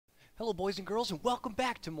Hello boys and girls, and welcome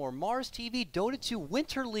back to more Mars TV Dota 2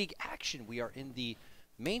 Winter League action. We are in the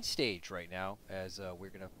main stage right now as we're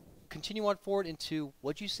going to continue on forward into,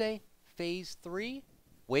 what'd you say, Phase 3?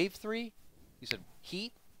 Wave 3? You said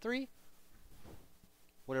Heat 3?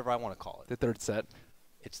 Whatever I want to call it. The third set.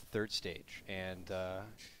 It's the third stage, and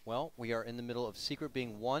well, we are in the middle of Secret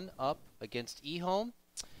being 1 up against EHOME,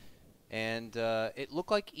 and it looked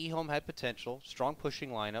like EHOME had potential. Strong pushing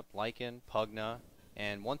lineup, Lycan, Pugna.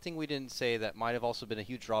 And one thing we didn't say that might have also been a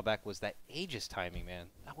huge drawback was that Aegis timing, man.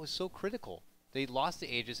 That was so critical. They lost the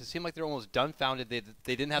Aegis. It seemed like they're almost dumbfounded they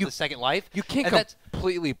didn't have the second life. You can't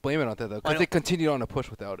completely blame it on that, though, because they continued on a push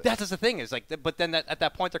without it. That's the thing. Is like, but then at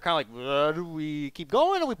that point, they're kind of like, do we keep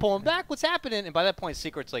going? Are we pulling back? What's happening? And by that point,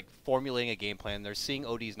 Secret's like formulating a game plan. They're seeing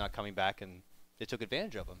ODs not coming back, and they took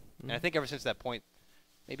advantage of them. And I think ever since that point,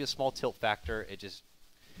 maybe a small tilt factor, it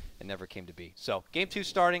never came to be. So, game 2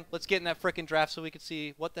 starting. Let's get in that frickin' draft so we can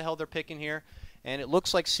see what the hell they're picking here. And it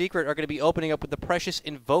looks like Secret are going to be opening up with the precious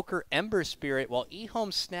Invoker Ember Spirit, while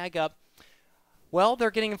EHOME snag up, well,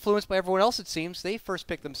 they're getting influenced by everyone else, it seems. They first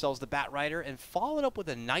picked themselves the Bat Rider and followed up with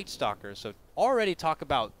a Night Stalker. So, already talk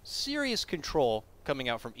about serious control coming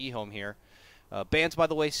out from EHOME here. Bans, by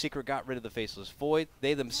the way, Secret got rid of the Faceless Void.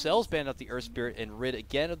 They themselves banned out the Earth Spirit and rid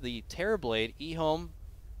again of the Terrorblade. EHOME,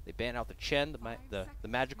 they ban out the Chen, the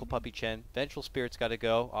magical puppy Chen. Vengeful Spirit's got to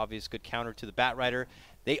go. Obvious good counter to the Bat Rider.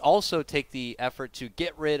 They also take the effort to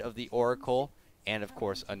get rid of the Oracle, and of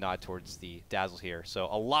course a nod towards the Dazzle here. So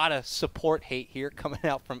a lot of support hate here coming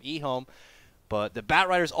out from EHOME, but the Bat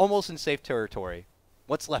Rider's almost in safe territory.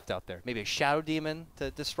 What's left out there? Maybe a Shadow Demon to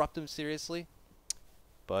disrupt him seriously,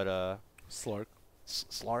 but Slark.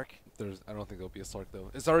 Slark. I don't think there'll be a Slark, though.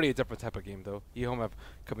 It's already a different type of game, though. EHOME have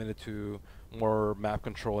committed to more map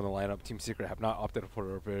control in the lineup. Team Secret have not opted for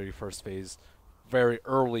their very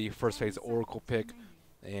early first phase Oracle pick,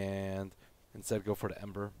 and instead go for the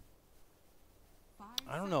Ember.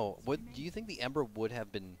 I don't know. Do you think the Ember would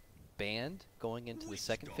have been banned going into the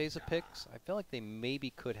second phase of picks? I feel like they maybe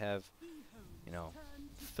could have,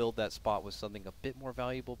 filled that spot with something a bit more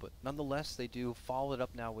valuable, but nonetheless, they do follow it up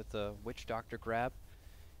now with the Witch Doctor grab.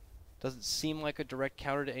 Doesn't seem like a direct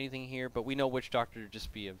counter to anything here, but we know Witch Doctor to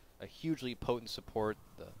just be a hugely potent support.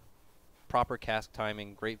 The proper cast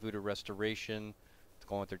timing, great Voodoo Restoration to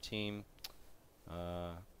go on with their team.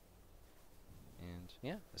 And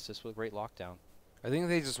yeah, assist with great lockdown. I think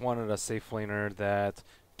they just wanted a safe laner that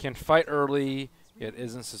can fight early, yet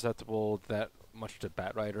isn't susceptible that much to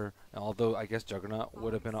Bat Rider. Although I guess Juggernaut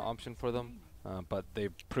would have been an option for them, but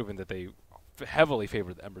they've proven that they heavily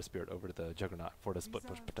favor the Ember Spirit over the Juggernaut for the split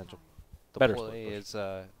push potential. The play is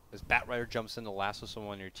as Bat Rider jumps in to lasso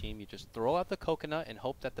someone on your team, you just throw out the coconut and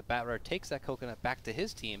hope that the Bat Rider takes that coconut back to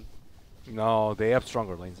his team. No, they have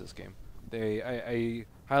stronger lanes this game. I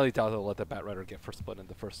highly doubt they'll let the Bat Rider get first split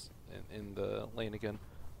in the lane again,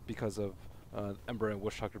 because of Ember and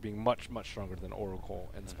Witch Doctor being much stronger than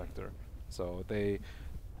Oracle and Spectre. So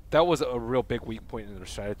that was a real big weak point in their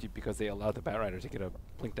strategy, because they allowed the Bat Rider to get a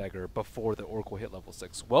Blink Dagger before the Oracle hit level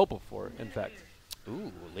 6. Well before, in fact.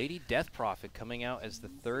 Ooh, Lady Death Prophet coming out as the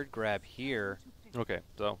third grab here. Okay,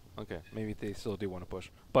 maybe they still do want to push.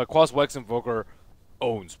 But Quas-Wex Invoker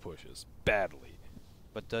owns pushes badly.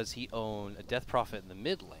 But does he own a Death Prophet in the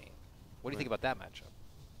mid lane? What do you think about that matchup?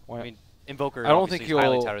 Why? I mean, Invoker I don't think he'll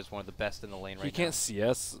highly touted as one of the best in the lane right now. He can't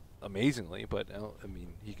CS amazingly, but I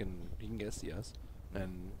mean, he can get CS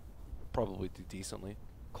and probably do decently.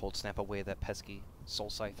 Cold snap away that pesky Soul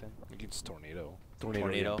Siphon. You can just Tornado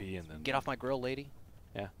EMP and then get off my grill, lady.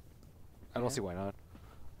 Yeah, I don't see why not.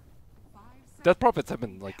 Death Prophets have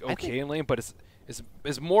been like okay in lane, but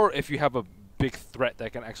it's more if you have a big threat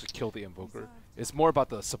that can actually kill the Invoker. It's more about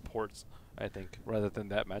the supports, I think, rather than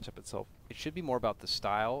that matchup itself. It should be more about the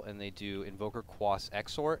style, and they do Invoker, Quas,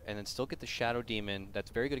 Exort, and then still get the Shadow Demon.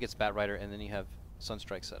 That's very good against Bat Rider, and then you have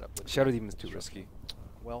Sunstrike set up. Shadow Demon's too risky.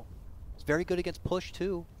 Well, it's very good against push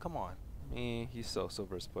too. Come on. He's so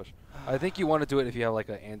versus push. I think you want to do it if you have like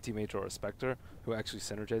an Anti-Mage or a Spectre who actually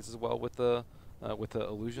synergizes well with the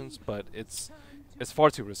illusions, but it's far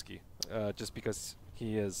too risky, just because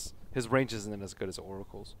his range isn't as good as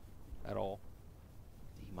Oracle's at all.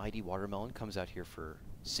 The Mighty Watermelon comes out here for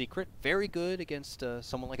Secret. Very good against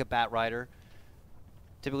someone like a Bat Rider.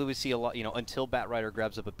 Typically we see a lot, until Bat Rider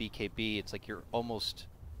grabs up a BKB, it's like you're almost,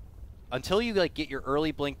 until you like get your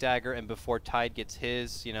early Blink Dagger and before Tide gets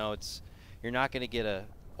his, you're not going to get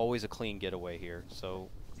always a clean getaway here. So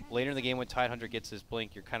later in the game when Tidehunter gets his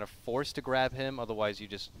Blink, you're kind of forced to grab him, otherwise you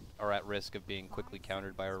just are at risk of being quickly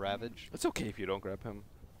countered by a Ravage. It's okay if you don't grab him.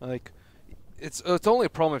 Like, it's only a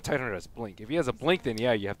problem if Titanhunter has blink. If he has a blink, then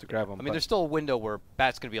yeah, you have to grab him. I mean, there's still a window where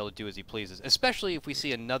Bat's going to be able to do as he pleases, especially if we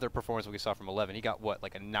see another performance we saw from 11. He got, what,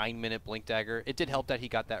 like a 9-minute blink dagger? It did help that he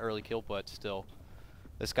got that early kill, but still,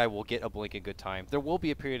 this guy will get a blink in good time. There will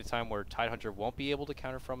be a period of time where Tidehunter won't be able to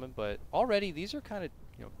counter from him, but already these are kind of,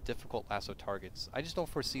 you know, difficult lasso targets. I just don't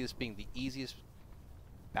foresee this being the easiest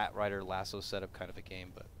Bat Rider lasso setup kind of a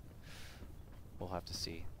game, but we'll have to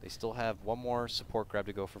see. They still have one more support grab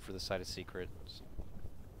to go for the side of Secret. So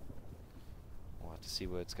we'll have to see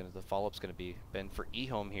what it's the follow-up's going to be. Ben, for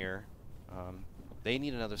EHOME here, they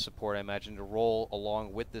need another support, I imagine, to roll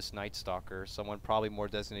along with this Night Stalker. Someone probably more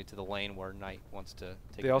designated to the lane where Knight wants to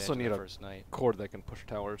take. They also of need the a first Knight. cord that can push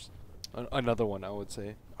towers. Another one, I would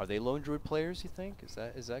say. Are they lone druid players? You think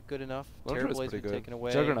is that good enough? Lone Druid's Terriblade's pretty been good. taken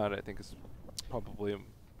away. Juggernaut, I think, is probably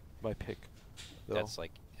my pick. Though. That's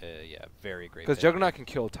like, yeah, very great. Because Juggernaut can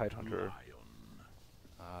kill Tidehunter.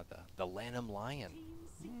 The Lanham Lion.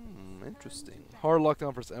 Interesting. Hard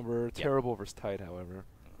lockdown versus Ember. Yep. Terrible versus Tide, however.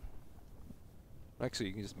 Actually,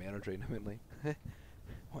 you can just mana drain him in lane.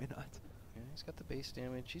 Why not? Yeah, he's got the base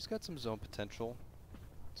damage. He's got some zone potential.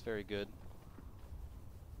 It's very good.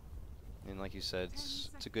 And like you said,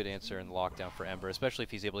 it's a good answer in lockdown for Ember, especially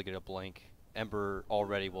if he's able to get a blink. Ember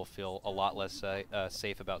already will feel a lot less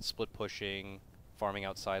safe about split pushing, farming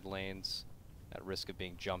outside lanes, at risk of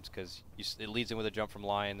being jumped, because it leads in with a jump from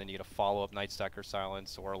Lion, then you get a follow-up Night Stalker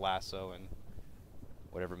Silence or a lasso and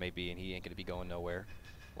whatever it may be, and he ain't going to be going nowhere.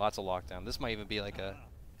 Lots of lockdown. This might even be like a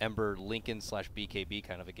Ember Lincoln / BKB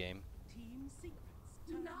kind of a game.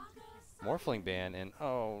 Morphling ban, and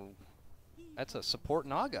oh, that's a support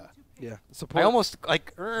Naga. Yeah, support. I almost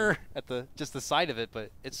like at just the side of it, but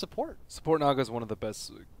it's support. Support Naga is one of the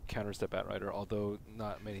best counters to Bat Rider, although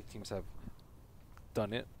not many teams have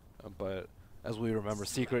done it. But as we remember,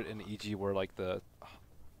 Secret and EG were like the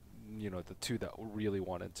two that really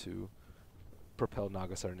wanted to propel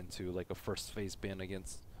Nagasarn into like a first phase ban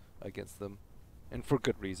against them, and for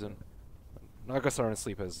good reason. Nagasarn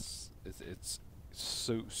Sleep it's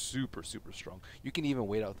so super strong. You can even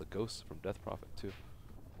wait out the ghosts from Death Prophet too.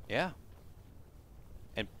 Yeah.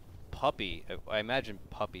 And Puppy, I imagine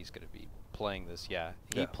Puppy's going to be playing this. Yeah,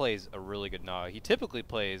 he plays a really good Naga. He typically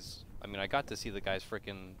plays. I mean, I got to see the guy's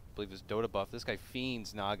freaking, I believe his Dota buff. This guy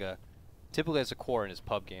fiends Naga, typically has a core in his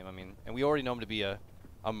pub game. I mean, and we already know him to be a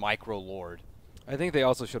micro lord. I think they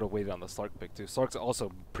also should have waited on the Slark pick too. Slark's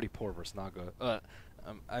also pretty poor versus Naga.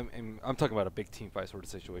 I'm talking about a big team fight sort of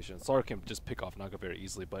situation. Slark can just pick off Naga very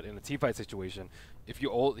easily, but in a team fight situation, if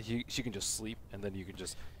you ult, she can just sleep, and then you can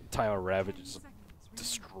just time a Ravage and just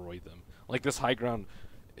destroy them. Like this high ground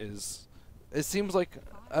is. It seems like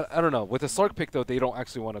I don't know. With the Slark pick though, they don't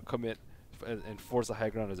actually want to commit and force the high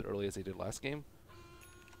ground as early as they did last game.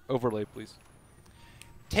 Overlay, please.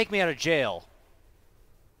 Take me out of jail,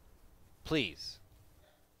 please.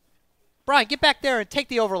 Brian, get back there and take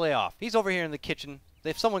the overlay off. He's over here in the kitchen.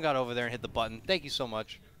 If someone got over there and hit the button, thank you so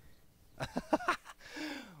much.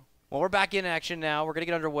 Well, we're back in action now. We're going to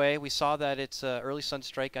get underway. We saw that it's early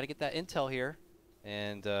Sunstrike. Got to get that intel here.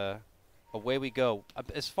 And away we go.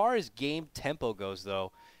 As far as game tempo goes,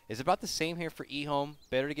 though, it's about the same here for EHOME.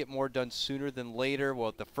 Better to get more done sooner than later. Well,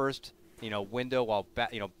 at the first window while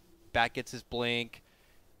Bat gets his blink.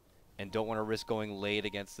 And don't want to risk going late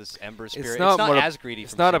against this Ember Spirit. It's not as greedy.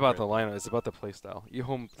 It's not about the lineup. It's about the playstyle.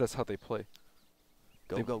 EHOME, that's how they play.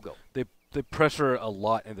 Go. They pressure a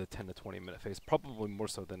lot in the 10 to 20 minute phase, probably more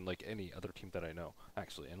so than like any other team that I know,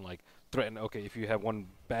 actually. And like threaten. Okay, if you have one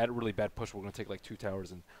really bad push, we're gonna take like 2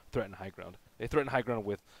 towers and threaten high ground. They threaten high ground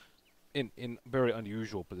with in very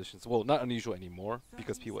unusual positions. Well, not unusual anymore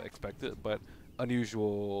because people expect it, but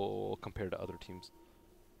unusual compared to other teams.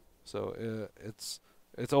 So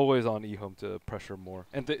it's always on EHOME to pressure more,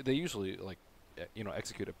 and they usually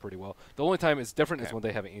execute it pretty well. The only time it's different is when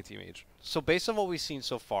they have an anti-mage. So based on what we've seen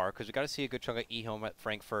so far, because we got to see a good chunk of EHOME at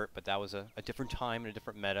Frankfurt, but that was a different time and a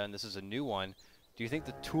different meta, and this is a new one. Do you think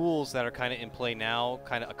the tools that are kind of in play now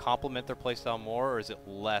kind of complement their playstyle more, or is it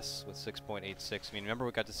less with 6.86? I mean, remember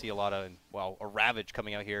we got to see a lot of, a Ravage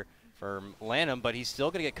coming out here from Lanham, but he's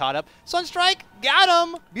still going to get caught up. Sunstrike, got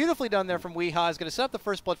him! Beautifully done there from Weeha. He's going to set up the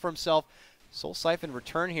first blood for himself. Soul Siphon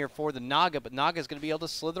return here for the Naga, but Naga is going to be able to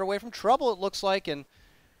slither away from trouble, it looks like, and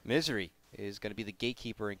Misery is going to be the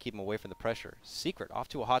gatekeeper and keep him away from the pressure. Secret off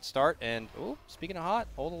to a hot start, and speaking of hot,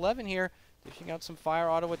 old 11 here, dishing out some fire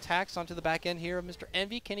auto attacks onto the back end here of Mr.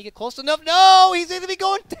 Envy. Can he get close enough? No! He's going to be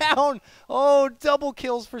going down! Oh, double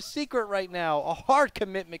kills for Secret right now. A hard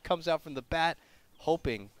commitment comes out from the bat,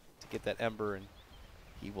 hoping to get that Ember, and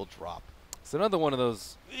he will drop. It's another one of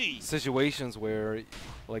those situations where,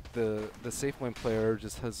 like, the safe lane player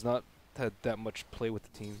just has not had that much play with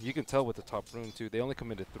the team. You can tell with the top rune too. They only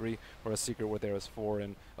committed 3, whereas Secret were there as 4,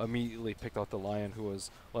 and immediately picked out the Lion, who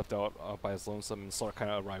was left out by his lonesome, and Slark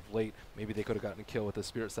kind of arrived late. Maybe they could have gotten a kill with the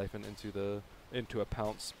Spirit Siphon into a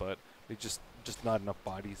pounce, but they just not enough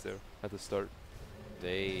bodies there at the start.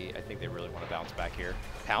 I think they really want to bounce back here.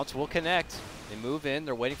 Pounce will connect. They move in.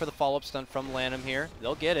 They're waiting for the follow-up stun from Lanham here.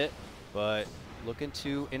 They'll get it, but looking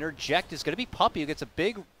to interject is going to be Puppey, who gets a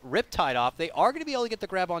big Riptide off. They are going to be able to get the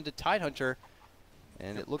grab onto Tidehunter,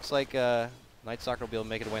 and it looks like Night Stalker will be able to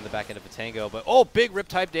make it away in the back end of a Tango. But, oh, big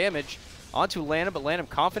Riptide damage onto Lanham, but Lanham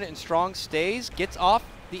confident and strong, stays, gets off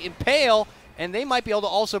the Impale, and they might be able to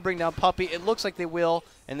also bring down Puppey. It looks like they will,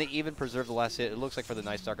 and they even preserve the last hit. It looks like for the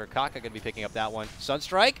Night Stalker. KotLGuy going to be picking up that one.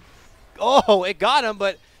 Sunstrike. Oh, it got him,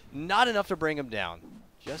 but not enough to bring him down.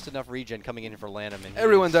 Just enough regen coming in for Lanham. And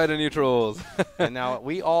everyone died in neutrals. And now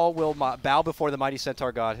we all will bow before the mighty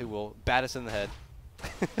Centaur God, who will bat us in the head.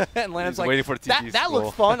 And Lanham's like, waiting for that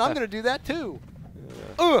looks fun. I'm going to do that too.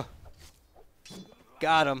 Yeah.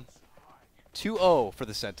 Got him. 2-0 for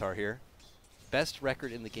the Centaur here. Best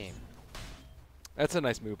record in the game. That's a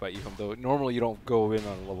nice move by EHOME, though. Normally you don't go in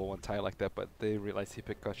on a level 1 tie like that, but they realized he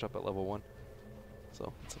picked Gush up at level 1.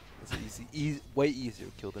 So it's an way easier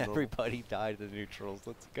to kill than everybody died in the neutrals.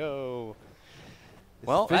 Let's go. It's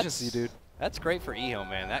well, efficiency, dude. That's great for EHOME,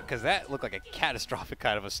 man. Because that looked like a catastrophic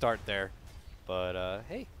kind of a start there. But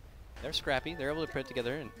hey, they're scrappy. They're able to put it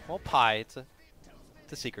together. And well, Pi, it's a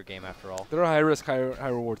secret game after all. They're a high-risk,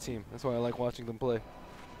 high-reward team. That's why I like watching them play.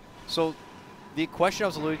 So the question I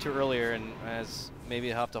was alluding to earlier, and as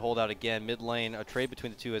maybe I'll have to hold out again, mid lane, a trade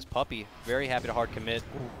between the two is Puppey. Very happy to hard commit.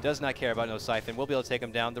 Does not care about no Siphon. We'll be able to take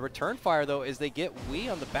him down. The return fire, though, is they get Wii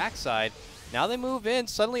on the backside. Now they move in.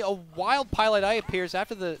 Suddenly a wild Pilot Eye appears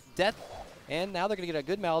after the death. And now they're going to get a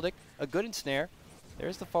good Maledict, a good ensnare.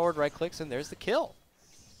 There's the forward right clicks, and there's the kill.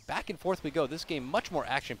 Back and forth we go. This game much more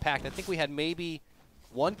action-packed. I think we had maybe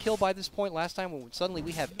 1 kill by this point last time. When suddenly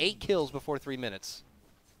we have 8 kills before 3 minutes.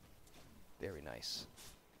 Very nice.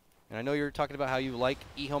 And I know you're talking about how you like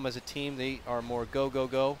EHOME as a team. They are more go, go,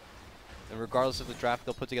 go. And regardless of the draft,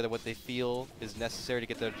 they'll put together what they feel is necessary to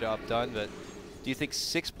get their job done. But do you think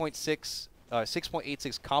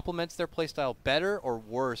 6.86 complements their playstyle better or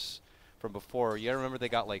worse from before? You gotta remember they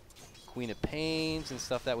got like Queen of Pains and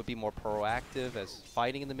stuff that would be more proactive as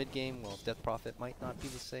fighting in the mid game. Well, Death Prophet might not be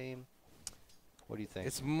the same. What do you think?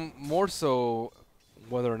 It's more so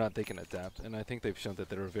whether or not they can adapt. And I think they've shown that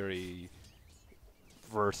they're a very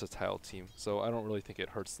versatile team, so I don't really think it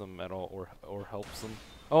hurts them at all or helps them.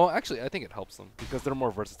 Oh, actually, I think it helps them because they're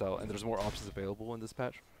more versatile and there's more options available in this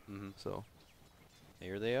patch. So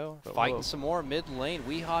here they are, fighting some more mid lane.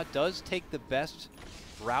 Weehaw does take the best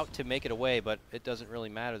route to make it away, but it doesn't really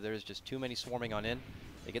matter. There's just too many swarming on in.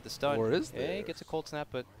 They get the stun. Or is there? He gets a cold snap,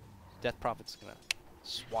 but Death Prophet's gonna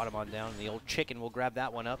swat him on down. And the old chicken will grab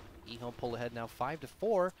that one up. EHOME pull ahead now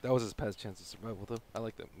 5-4. That was his best chance of survival, though. I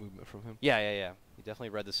like that movement from him. Yeah. He definitely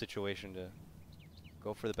read the situation to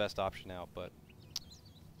go for the best option out, but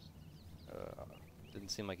didn't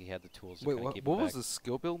seem like he had the tools to keep him what back. was the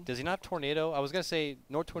skill build? Does he not have Tornado? I was going to say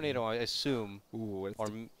no Tornado, I assume. Ooh, it's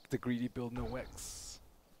the greedy build, no X.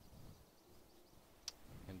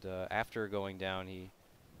 And after going down, he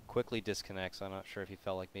quickly disconnects. I'm not sure if he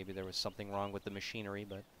felt like maybe there was something wrong with the machinery,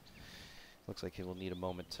 but looks like he will need a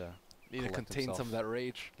moment to contain himself. some of that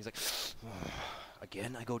rage. He's like,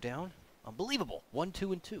 again, I go down? Unbelievable. 1,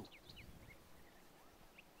 2, and 2.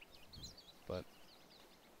 But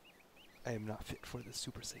I am not fit for the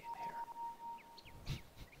Super Saiyan hair.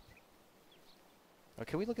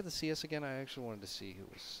 can we look at the CS again? I actually wanted to see who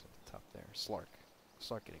was at the top there. Slark.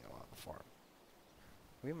 Slark getting a lot of the farm.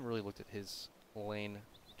 We haven't really looked at his lane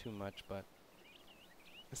too much, but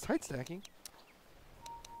it's tight stacking.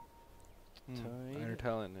 Iron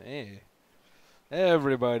Talon. Hey.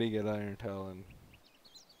 Everybody get Iron Talon.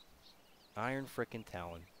 Iron frickin'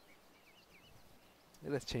 Talon.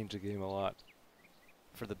 Yeah, that's changed the game a lot.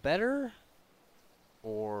 For the better?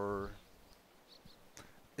 Or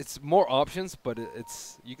it's more options, but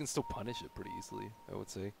it's you can still punish it pretty easily, I would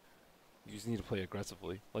say. You just need to play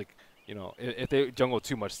aggressively. Like, you know, if they jungle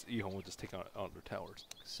too much, EHOME will just take out their towers.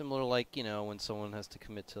 Similar like, you know, when someone has to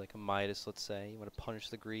commit to like a Midas, let's say, you want to punish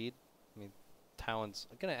the greed. I mean, Talon's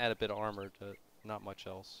going to add a bit of armor to not much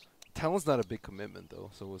else. Talon's not a big commitment, though,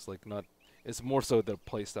 so it's like not... It's more so the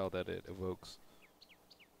playstyle that it evokes,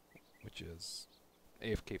 which is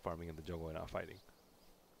AFK farming in the jungle and not fighting.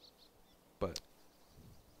 But,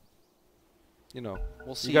 you know,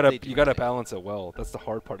 we'll see. You gotta balance it well. That's the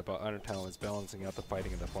hard part about Iron Talon, is balancing out the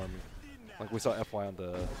fighting and the farming. Like we saw FY on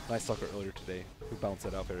the Night Stalker earlier today, who balanced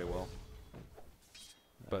it out very well.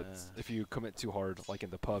 But if you commit too hard, like in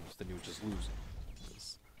the pubs, then you would just lose.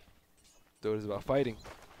 Dota is about fighting.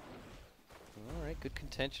 All right, good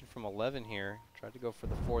contention from 11 here. Tried to go for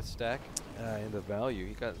the 4th stack. And the value,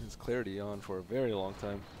 he got his clarity on for a very long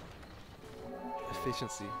time.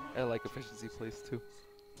 Efficiency, I like efficiency plays too.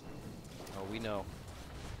 Oh, we know.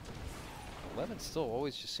 11 still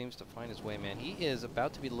always just seems to find his way, man. He is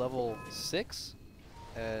about to be level 6.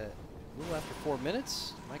 A little after 4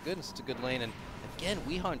 minutes. My goodness, it's a good lane. And again,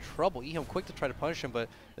 Weehaw in trouble. EHOME quick to try to punish him, but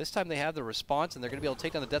this time they have the response, and they're going to be able to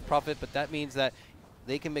take down the Death Prophet, but that means that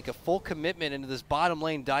they can make a full commitment into this bottom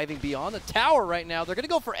lane, diving beyond the tower right now. They're going to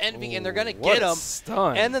go for Envy, and they're going to get him.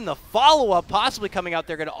 Stun. And then the follow-up possibly coming out.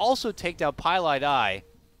 They're going to also take down KotLGuy.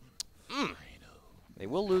 They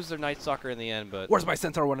will lose their Night Stalker in the end, but... Where's my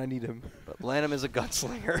Centaur when I need him? But Lanham is a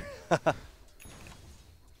gunslinger.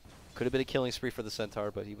 Could have been a killing spree for the Centaur,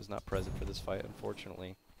 but he was not present for this fight,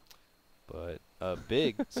 unfortunately. But a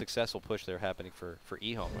big successful push there happening for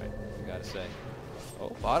EHOME, right? I gotta say.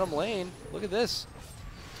 Oh, bottom lane. Look at this.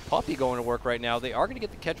 Puppy going to work right now. They are going to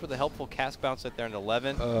get the catch with a helpful cast bounce right there in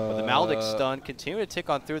 11. But the Maldic stun continuing to tick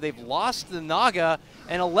on through. They've lost the Naga,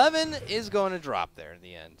 and 11 is going to drop there in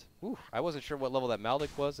the end. Ooh, I wasn't sure what level that Maldic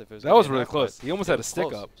was. If it was that was really close. He almost had a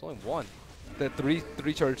stick up. It's only 1. That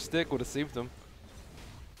three charge stick would have saved him.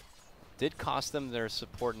 Did cost them their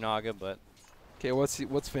support Naga, but... Okay,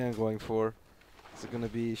 what's Fan going for? Is it going to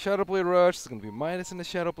be Shadow Blade Rush? Is it going to be Midas in the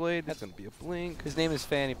Shadow Blade? It's going to be a Blink. His name is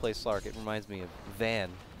Fan. He plays Slark. It reminds me of Van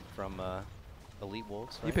from Elite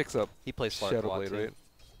Wolves. Right? He picks up. He plays Slark Shadow a lot Blade,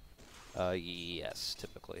 right? Yes,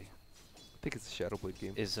 typically. I think it's a Shadow Blade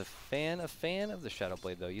game. Is a fan of the Shadow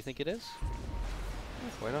Blade though? You think it is?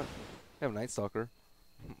 Why not? I have Night Stalker.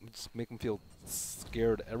 Just make him feel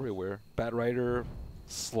scared everywhere. Bat Rider,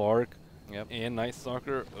 Slark, and Night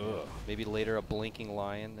Stalker. Ugh. Maybe later a Blinking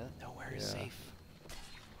Lion. Nowhere is safe.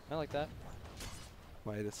 I like that.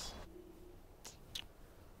 Midas.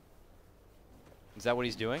 Is that what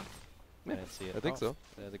he's doing? Yeah, I didn't see it. I think so.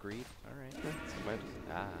 The greed. All right. Yeah, Midas.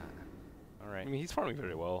 All right. I mean, he's farming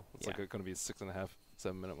very well. It's like Yeah. going to be a 6.5,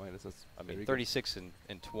 7 minute Midas. That's I mean, 36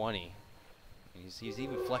 and 20. He's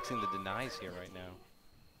even flexing the denies here right now.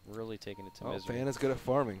 Really taking it to misery. Fan is good at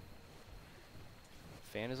farming.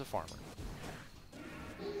 Fan is a farmer.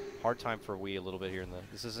 Hard time for Wii a little bit here in the.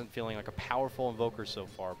 This isn't feeling like a powerful invoker so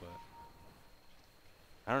far, but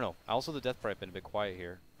I don't know. Also, the Death Bright been a bit quiet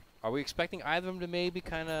here. Are we expecting either of them to maybe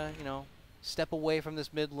kind of, step away from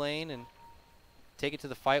this mid lane and take it to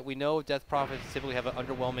the fight? We know Death Prophets typically have an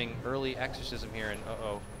underwhelming early exorcism here, and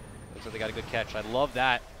looks like they got a good catch. I love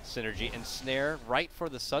that synergy. And Snare right for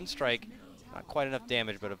the Sunstrike. Not quite enough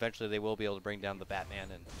damage, but eventually they will be able to bring down the Batman.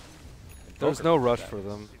 And there's no rush for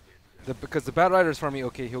them. Because the Bat Rider is farming,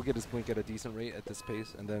 okay, he'll get his Blink at a decent rate at this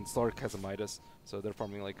pace, and then Slark has a Midas, so they're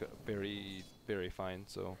farming like very, very fine.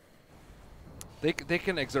 So they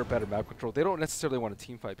can exert better map control. They don't necessarily want to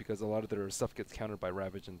team fight because a lot of their stuff gets countered by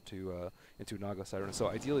Ravage into Naga Siren. So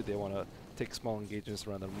ideally they want to take small engagements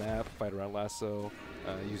around the map, fight around Lasso,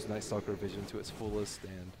 use Night Stalker vision to its fullest,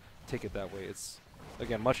 and take it that way. It's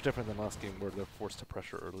again much different than last game where they're forced to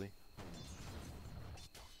pressure early.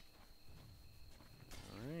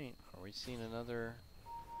 Alright, are we seeing another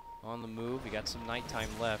on the move? We got some nighttime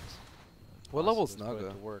left. What level's Naga?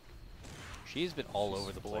 To work. She's been all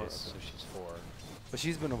over the place, so she's 4. But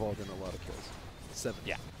she's been involved in a lot of kills. 7,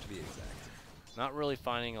 to be exact. Not really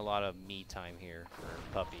finding a lot of me time here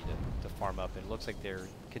for Puppy to farm up. And it looks like they're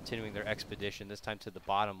continuing their expedition, this time to the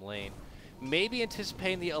bottom lane. Maybe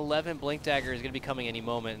anticipating the 11 Blink Dagger is going to be coming any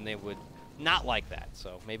moment, and they would not like that.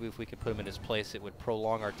 So maybe if we could put him in his place, it would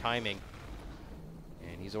prolong our timing.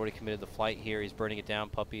 And he's already committed the flight here. He's burning it down.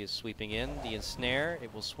 Puppy is sweeping in. The ensnare.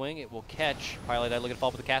 It will swing. It will catch. KotLGuy looking to follow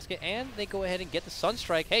up with the casket. And they go ahead and get the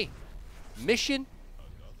Sunstrike. Hey, mission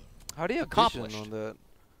How do you have accomplished vision on that?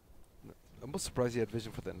 I'm almost surprised he had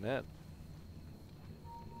vision for that net.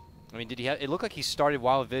 I mean, did he have? It looked like he started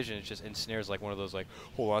Wild Vision. It's just ensnares like one of those, like,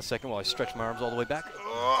 hold on a second while I stretch my arms all the way back.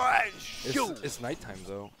 It's nighttime,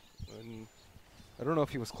 though. And I don't know if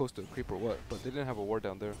he was close to a creep or what, but they didn't have a ward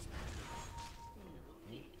down there.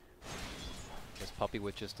 This Puppy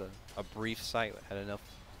with just a brief sight had enough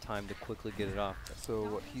time to quickly get it off. So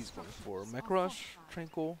what he's going for, Mech Rush,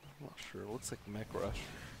 Tranquil? I'm not sure. Looks like Mech Rush.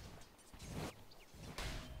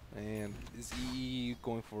 And is he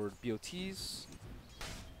going for BOTs?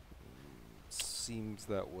 Seems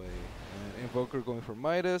that way. And Invoker going for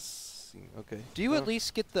Midas. Okay. Do you at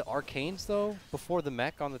least get the Arcanes, though, before the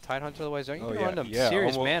mech on the Tidehunter? Otherwise, aren't you going to run into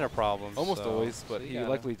serious mana problems? Almost always, but he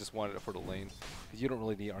likely just wanted it for the lane. Because you don't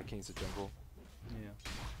really need Arcanes to jungle.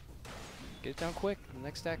 Yeah. Get it down quick. The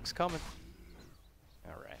next stack's coming.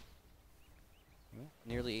 All right.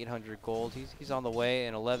 Nearly 800 gold. He's on the way,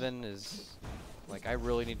 and 11 is like, I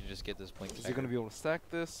really need to just get this blink. Is he going to be able to stack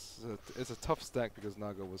this? It's a tough stack because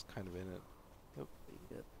Naga was kind of in it.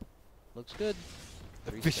 Yep. Looks good.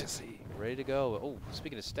 Efficiency. Ready to go. Oh,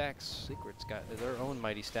 speaking of stacks, Secret's got their own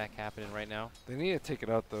mighty stack happening right now. They need to take it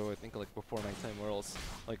out though, I think like before nighttime, or else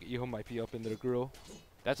like EHOME might be up in their grill.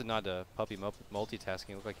 That's a nod to Puppy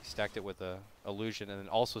multitasking. Looked like he stacked it with a illusion and then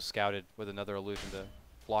also scouted with another illusion to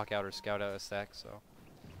block out or scout out a stack. So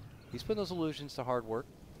he's putting those illusions to hard work.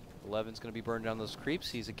 11's going to be burning down those creeps.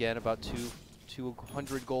 He's again about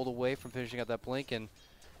 200 gold away from finishing out that blink, and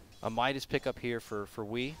a Midas pickup here for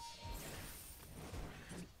Wii.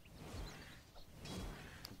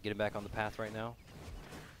 Getting back on the path right now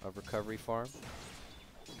of recovery farm.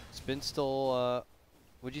 It's been still,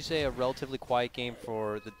 would you say, a relatively quiet game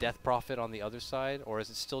for the Death Prophet on the other side, or is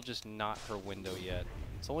it still just not her window yet?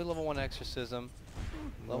 It's only level 1 Exorcism,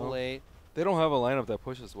 level 8. They don't have a lineup that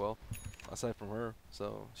pushes well, aside from her,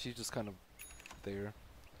 so she's just kind of there.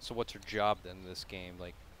 So what's her job then in this game?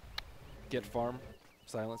 Like, get farm,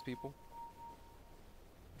 silence people.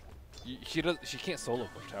 She can't solo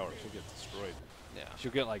push tower. She'll get destroyed. yeah.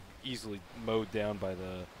 She'll get like easily mowed down by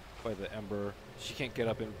the Ember. She can't get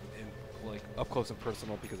up in like up close and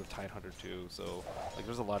personal because of Tide Hunter too. So like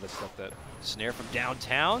there's a lot of stuff that. Snare from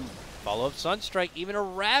downtown. Follow up Sunstrike. Even a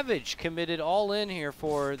Ravage committed all in here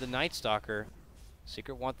for the Night Stalker.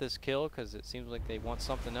 Secret want this kill because it seems like they want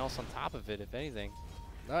something else on top of it, if anything.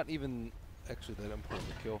 Not even actually that important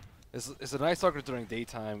to kill. It's a Night Stalker during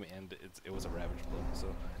daytime, and it was a Ravage blow.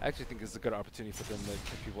 So I actually think it's a good opportunity for them to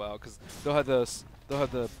kick people out because they'll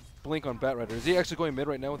have the blink on Batrider. Is he actually going mid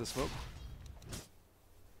right now with the smoke?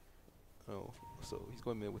 Oh, so he's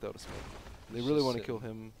going mid without a smoke. They really want to kill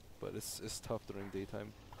him, but it's tough during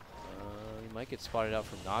daytime. He might get spotted out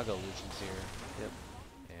from Naga illusions here. Yep.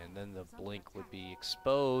 And then the blink would be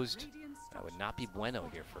exposed. That would not be bueno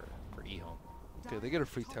here for EHOME. Okay, they get a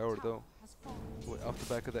free tower though. Off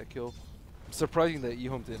the back of that kill. Surprising that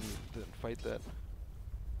EHOME didn't fight that.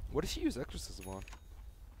 What did she use Exorcism on?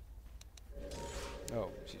 Oh,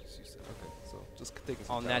 she used it. Okay, so just taking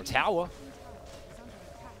some on that tower.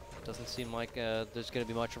 Doesn't seem like there's going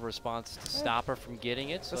to be much of a response to stop her from getting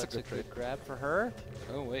it, so that's a good grab for her.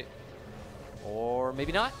 Oh, wait. Or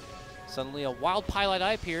maybe not. Suddenly a wild Pilot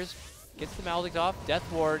Eye appears, gets the Maledict off, Death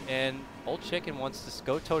Ward, and Old Chicken wants to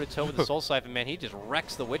go toe-to-toe with the Soul Siphon. Man, he just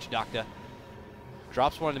wrecks the Witch Doctor.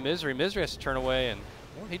 Drops one to Misery. Misery has to turn away, and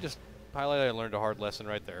well, he just Pilot Eye learned a hard lesson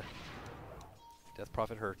right there. Death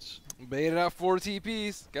Prophet hurts. Baited out 4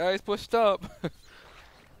 TPs. Guys pushed up.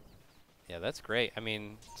 Yeah, that's great. I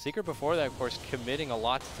mean, Secret before that, of course, committing a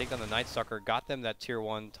lot to take down the Night Stalker, got them that tier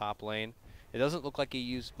 1 top lane. It doesn't look like he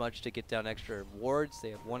used much to get down extra wards. They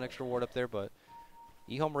have 1 extra ward up there, but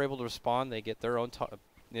EHOME were able to respond. They get their own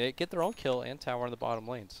kill and tower on the bottom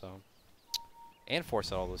lane, so and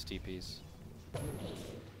force out all those TPs.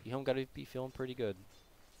 EHOME got to be feeling pretty good.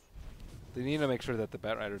 They need to make sure that the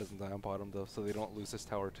Batrider doesn't die on bottom though, so they don't lose this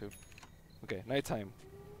tower too. Okay, nighttime.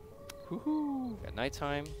 Woohoo! You got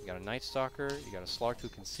nighttime, you got a Night Stalker, you got a Slark who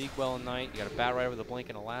can seek well at night, you got a Batrider with a blink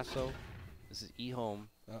and a lasso. This is EHOME.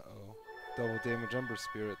 Uh-oh. Double damage Ember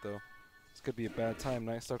Spirit though. This could be a bad time.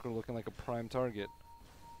 Night Stalker looking like a prime target.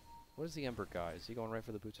 What is the Ember guy? Is he going right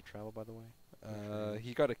for the Boots of Travel, by the way?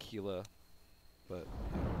 He got Aquila, but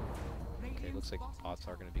okay, looks like bots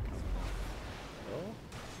are going to be coming out.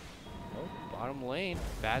 Oh, bottom lane.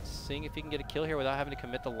 Bad seeing if he can get a kill here without having to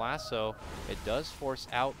commit the lasso. It does force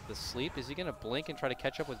out the sleep. Is he going to blink and try to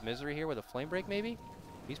catch up with Misery here with a flame break maybe?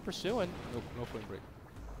 He's pursuing. no flame break.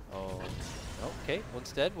 Oh, okay. Well,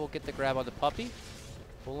 instead, we'll get the grab on the Puppy.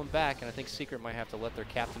 Pull him back, and I think Secret might have to let their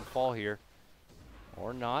captain fall here.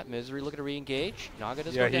 Or not. Misery looking to re-engage. Naga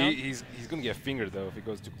does go down. He's going to get fingered though if he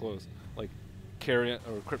goes too close. Like, carry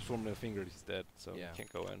or Crypt Swarm to fingered, he's dead, so he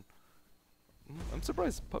can't go in. I'm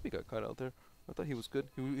surprised Puppy got caught out there. I thought he was good.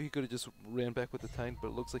 He could have just ran back with the tank, but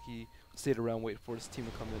it looks like he stayed around, wait for his team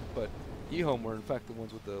to come in. But EHOME were in fact the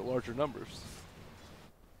ones with the larger numbers.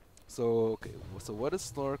 So, okay, so what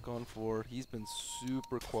is Slark on for? He's been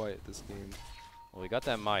super quiet this game. Well, he got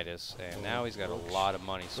that Midas, and now he's got a lot of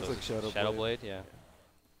money. So looks like Shadow Blade, yeah.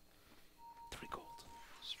 3 gold.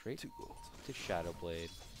 Straight 2 gold. to Shadow Blade.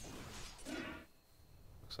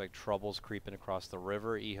 Looks like trouble's creeping across the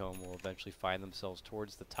river. EHOME will eventually find themselves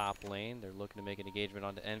towards the top lane. They're looking to make an engagement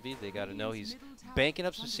onto Envy. They got to know he's banking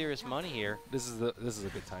up some serious money here. This is a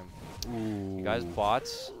good time. Ooh. You guys,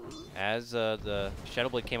 bots, as the Shadow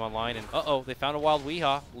Blade came online, and they found a wild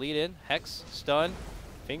Weehaw. Lead in, Hex, stun,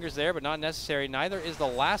 fingers there, but not necessary. Neither is the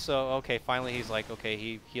lasso. Okay, finally he's like, okay,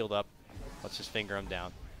 he healed up. Let's just finger him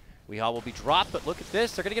down. Weehaw will be dropped, but look at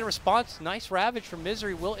this. They're going to get a response. Nice Ravage from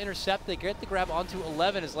Misery will intercept. They get the grab onto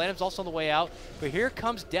 11 as Lanham's also on the way out. But here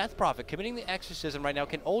comes Death Prophet committing the exorcism right now.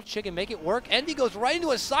 Can Old Chicken make it work? Envy goes right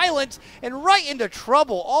into a silence and right into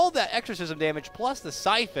trouble. All that exorcism damage plus the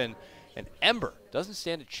siphon. And Ember doesn't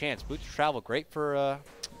stand a chance. Boots of Travel, great for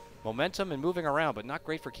momentum and moving around, but not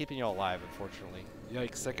great for keeping you alive, unfortunately.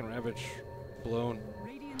 Yikes, second Ravage blown.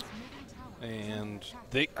 And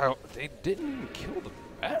they didn't even kill the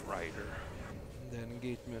Bat Rider in that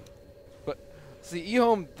engagement. But see,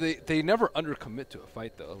 EHOME, they never undercommit to a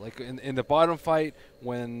fight though. Like in the bottom fight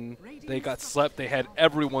when they got slept, they had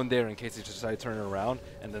everyone there in case they just decided to turn it around.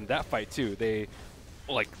 And then that fight too, they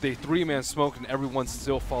three-man smoked and everyone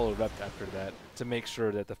still followed up after that to make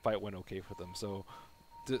sure that the fight went okay for them. So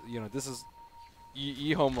you know, this is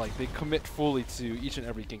EHOME, like they commit fully to each and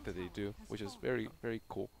every gank that they do, which is very, very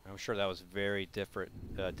cool. I'm sure that was very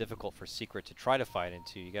difficult for Secret to try to fight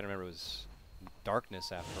into. You got to remember it was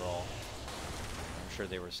darkness after all. I'm sure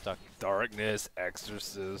they were stuck. Darkness,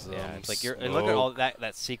 exorcism. Yeah, it's like and look at all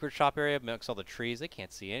that secret shop area amongst all the trees. They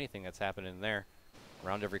can't see anything that's happening in there.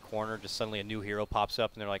 Around every corner, just suddenly a new hero pops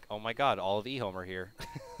up, and they're like, "Oh my God, all of EHOME are here."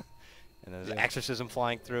 And there's exorcism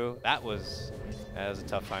flying through. That was a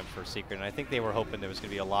tough time for Secret, and I think they were hoping there was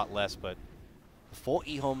going to be a lot less, but the full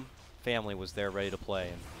EHOME family was there ready to play.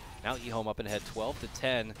 And now EHOME up and ahead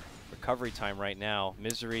 12-10. Recovery time right now.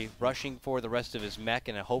 Misery rushing for the rest of his mech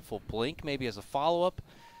and a hopeful blink maybe as a follow-up.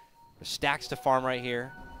 There's stacks to farm right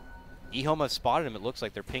here. EHOME has spotted him. It looks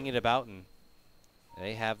like they're pinging it about, and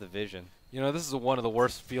they have the vision. You know, this is one of the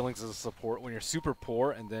worst feelings as a support when you're super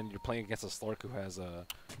poor and then you're playing against a Slark who has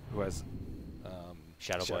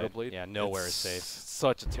Shadow Blade. Yeah, nowhere is safe.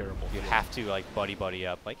 Such a terrible You feeling. have to like buddy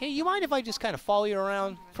up. Like, hey, you mind if I just kind of follow you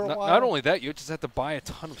around for a while? Not only that, you just have to buy a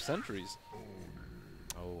ton of sentries.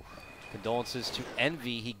 Oh, condolences to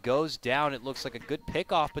Envy. He goes down. It looks like a good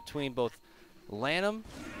pickoff between both Lanham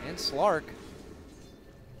and Slark.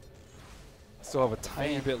 Still have a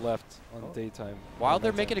tiny bit left on daytime. While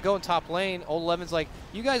they're making it go in top lane, Old Lemon's like,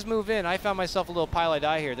 you guys move in. I found myself a little pile I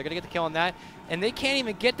die here. They're going to get the kill on that. And they can't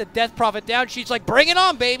even get the Death Prophet down. She's like, bring it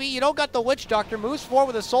on, baby. You don't got the Witch Doctor. Moves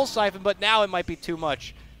forward with a Soul Siphon, but now it might be too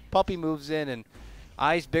much. Puppy moves in, and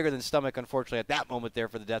eyes bigger than stomach, unfortunately, at that moment there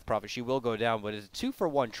for the Death Prophet. She will go down, but it's a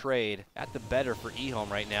 2-for-1 trade at the better for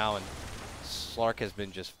EHOME right now. And Slark has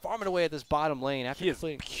been just farming away at this bottom lane. After he is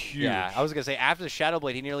huge. Yeah, I was going to say, after the Shadow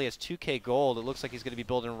Blade, he nearly has 2K gold. It looks like he's going to be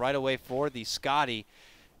building right away for the Scotty.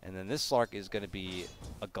 And then this Slark is going to be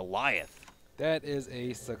a Goliath. That is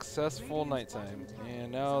a successful nighttime.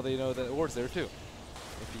 And now they know that Or's there too.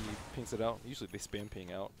 If he pings it out. Usually they spam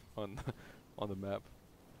ping out on the map.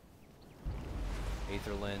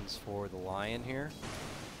 Aether Lens for the Lion here.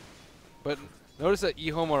 But notice that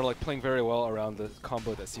EHOME are like playing very well around the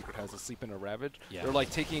combo that Secret has, the Sleep and a Ravage. Yeah. They're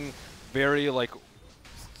like taking very, you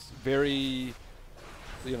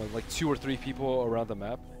know, like 2 or 3 people around the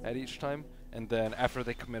map at each time. And then after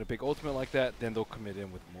they commit a big ultimate like that, then they'll commit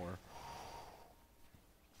in with more.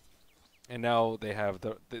 And now they have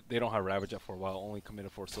they don't have Ravage up for a while, only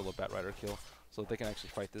committed for a solo Bat Rider kill. So they can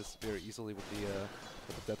actually fight this very easily with the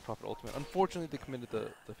Death Prophet ultimate. Unfortunately, they committed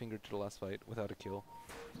the finger to the last fight without a kill.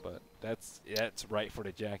 But that's right for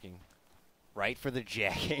the jacking. Right for the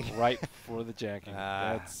jacking. Right for the jacking.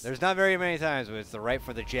 There's not very many times where it's the right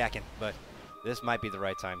for the jacking, but this might be the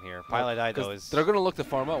right time here. Pilot Eye, though, is... They're going to look to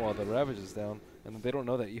farm out while the Ravage is down, and they don't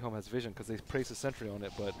know that EHOME has vision because they placed a sentry on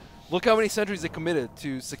it, but look how many sentries they committed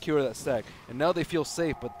to secure that stack, and now they feel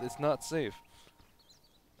safe, but it's not safe.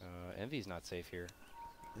 Envy's not safe here.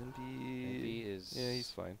 Envy is... Yeah, he's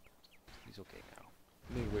fine. He's okay now.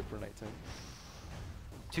 Maybe wait for nighttime.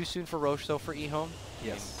 Too soon for Roche, though, for EHOME?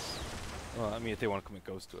 Yes. Well, I mean, if they want to commit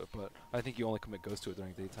Ghost to it, but I think you only commit Ghost to it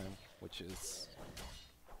during daytime, which is...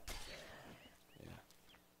 Yeah.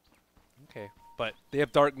 Okay, but... They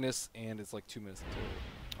have Darkness, and it's like 2 minutes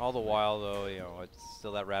until... All the while, though, you know, it's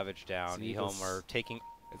still that Ravage down. EHOME are taking...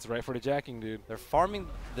 It's right for the jacking, dude. They're farming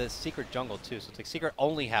the Secret jungle, too, so it's like Secret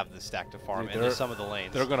only have the stack to farm into some of the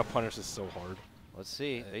lanes. They're going to punish this so hard. Let's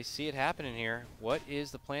see. They see it happening here. What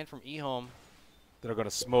is the plan from EHOME? They're going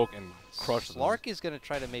to smoke and crush them. Slark is going to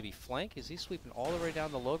try to maybe flank. Is he sweeping all the way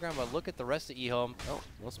down the low ground? But look at the rest of EHOME. Oh,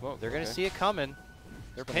 no smoke. They're going to see it coming.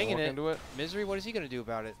 They're pinging it. Misery, what is he going to do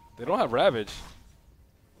about it? They don't have Ravage.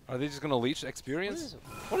 Are they just going to leech experience?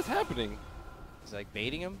 What is happening? He's like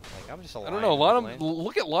baiting him. Like, I'm just a lion. I don't know.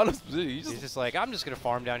 Look at Lanham's. He's just like, I'm just going to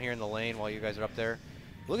farm down here in the lane while you guys are up there.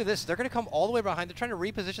 Look at this. They're going to come all the way behind. They're trying to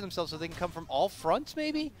reposition themselves so they can come from all fronts,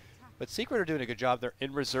 maybe? But Secret are doing a good job. They're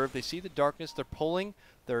in reserve. They see the darkness. They're pulling.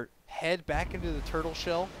 They're head back into the turtle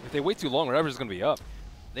shell. If they wait too long, Ravage is going to be up.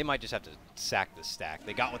 They might just have to sack the stack.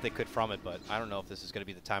 They got what they could from it, but I don't know if this is going to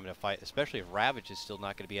be the time in a fight, especially if Ravage is still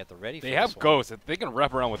not going to be at the ready. They have Ghost. They can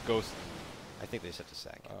wrap around with Ghost. I think they just have to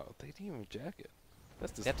sack it. Oh, they didn't even jack it.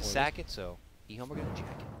 That's They have to sack it, so EHOME are going to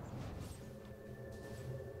jack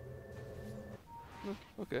it.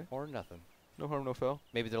 Okay. Or nothing. No harm, no foul.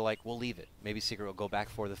 Maybe they're like, we'll leave it. Maybe Secret will go back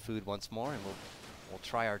for the food once more, and we'll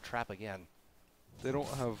try our trap again. They don't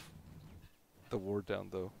have the ward down,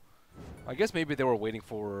 though. I guess maybe they were waiting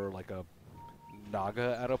for, like, a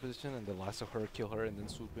Naga out of position, and then lasso her, kill her, and then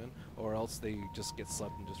swoop in. Or else they just get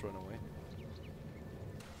slept and just run away.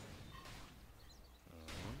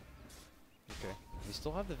 Okay. We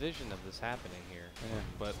still have the vision of this happening here. Yeah,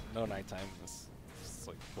 but no nighttime. It's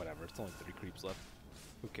like, whatever. It's only 3 creeps left.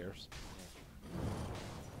 Who cares?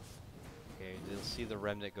 Okay, they'll see the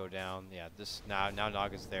remnant go down. Yeah, this now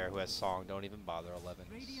Naga's there, who has Song. Don't even bother. 11.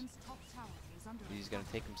 He's gonna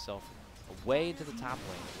take himself away into the top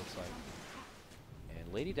lane. It looks like.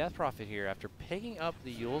 And Lady Death Prophet here, after picking up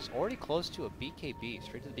the Yules, already close to a BKB.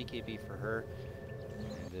 Straight to the BKB for her.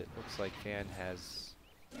 And it looks like Fan has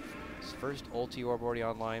his first ulti orb already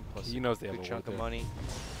online. Plus he knows they have a a chunk of ward money.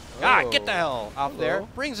 Oh. Ah, get the hell off there! Hello.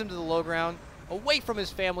 Brings him to the low ground, away from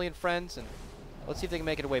his family and friends, and let's see if they can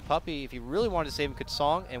make it away. Puppy, if he really wanted to save him, could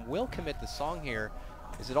Song, and will commit the Song here.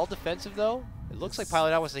 Is it all defensive, though? It looks like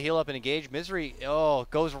Pilot Out wants to heal up and engage. Misery,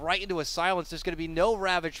 goes right into a silence. There's going to be no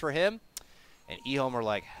Ravage for him. And EHOME are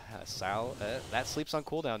like, that sleeps on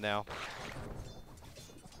cooldown now.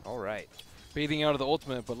 All right. Baiting out of the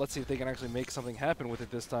ultimate, but let's see if they can actually make something happen with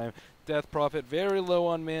it this time. Death Prophet, very low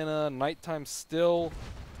on mana. Nighttime still.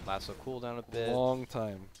 Lasso cooldown a bit. Long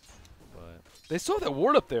time. But They saw that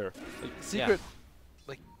ward up there. Like, Secret, yeah.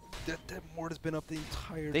 like, that ward has been up the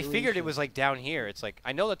entire They figured it was like down here. It's like,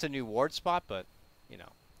 I know that's a new ward spot, but, you know.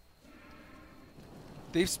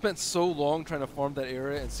 They've spent so long trying to farm that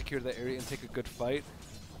area and secure that area and take a good fight.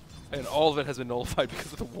 And all of it has been nullified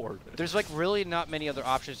because of the ward. There's like really not many other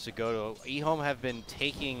options to go to. EHOME have been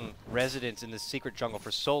taking residence in the secret jungle for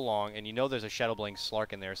so long, and you know there's a Shadowblaying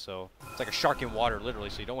Slark in there, so it's like a shark in water, literally,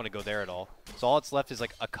 so you don't want to go there at all. So all that's left is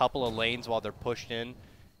like a couple of lanes while they're pushed in,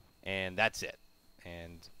 and that's it.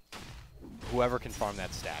 And whoever can farm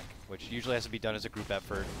that stack, which usually has to be done as a group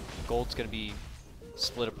effort. Gold's going to be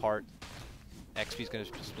split apart. XP's going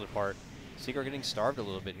to split apart. Secret getting starved a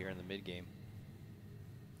little bit here in the mid game.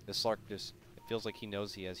 The Slark just, it feels like he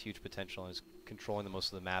knows he has huge potential and is controlling the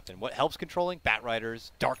most of the map. And what helps controlling? Bat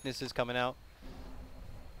Riders, Darkness is coming out.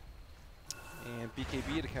 And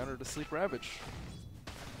BKB to counter the Sleep Ravage.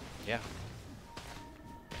 Yeah.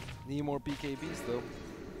 Need more BKBs though.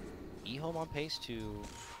 EHOME on pace to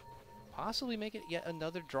possibly make it yet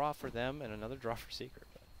another draw for them and another draw for Secret.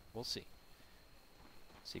 But we'll see.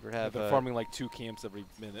 Secret have They're farming like 2 camps every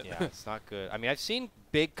minute. Yeah, it's not good. I mean, I've seen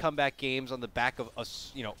big comeback games on the back of a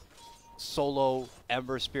solo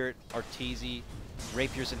Ember Spirit Arteezy,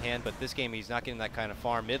 Rapiers in hand, but this game he's not getting that kind of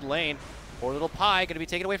farm. Mid lane, poor little Pie going to be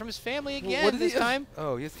taken away from his family again this time.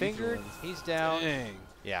 Oh, he has Fingered, he's down. Dang.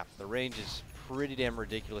 Yeah, the range is pretty damn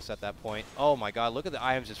ridiculous at that point. Oh my god, look at the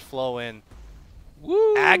items just flow in.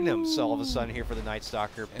 Woo! Agnum's all of a sudden here for the Night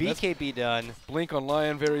Stalker. And BKB done. Blink on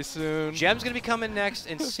Lion very soon. Gem's going to be coming next,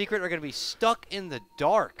 and Secret are going to be stuck in the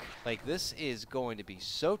dark. Like, this is going to be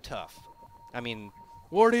so tough. I mean...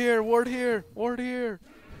 Ward here, ward here, ward here.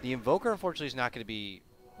 The Invoker, unfortunately, is not going to be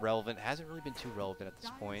relevant. Hasn't really been too relevant at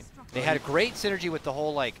this point. They had a great synergy with the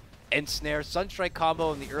whole, like, Ensnare, Sunstrike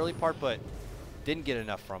combo in the early part, but didn't get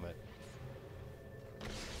enough from it.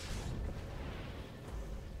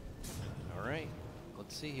 All right.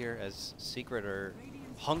 Let's see here, as Secret are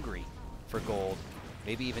hungry for gold.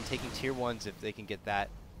 Maybe even taking tier 1s if they can get that.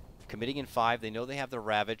 Committing in 5. They know they have the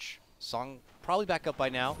Ravage. Song probably back up by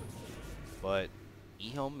now. But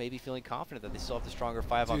EHOME may be feeling confident that they still have the stronger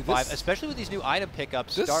 5-on-5, especially with these new item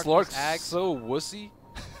pickups. This Slark's so wussy.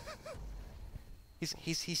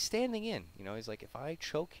 He's standing in. You know, he's like, if I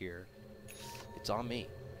choke here, it's on me.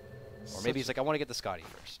 Or maybe he's like, I want to get the Scotty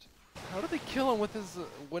first. How do they kill him with his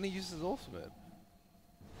when he uses his ultimate?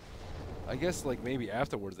 I guess like maybe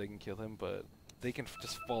afterwards they can kill him, but they can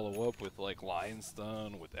just follow up with like Lion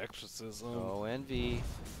Stun, with Exorcism. Oh, Envy.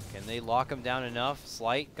 Can they lock him down enough?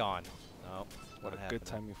 Slight gone. No. What a good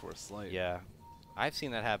timing for a Slight. Yeah. I've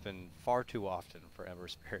seen that happen far too often for Ember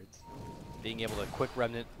Spirits. Being able to quick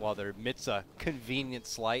Remnant while they're midst a convenient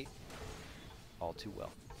Slight. All too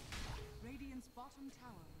well.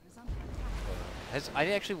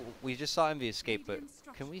 We just saw Envy escape, but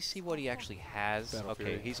can we see what he actually has? Battle Okay,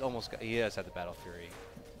 Fury. he's almost got, he has had the Battle Fury.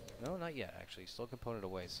 No, not yet, actually. Still a component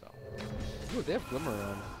away, so. Ooh, they have Glimmer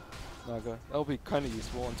on. Naga. That'll be kind of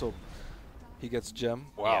useful until he gets gem.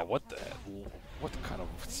 Wow, Yeah. what kind of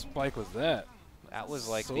spike was that? That was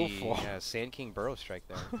like so the far. Sand King Burrow strike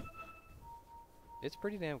there. It's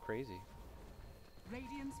pretty damn crazy.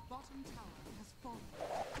 Radiant's bottom tower has fallen.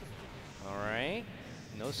 All right.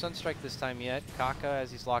 No Sunstrike this time yet. Kaka,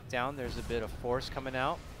 as he's locked down, there's a bit of force coming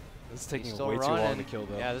out. This is He's taking still way too long running. to kill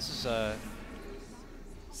though. Yeah, this is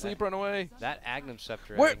Sleep, run away. that Agnum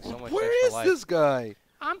Scepter Where, having so much where extra is life. this guy?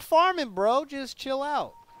 I'm farming, bro. Just chill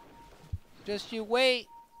out. Just you wait.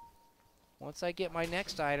 Once I get my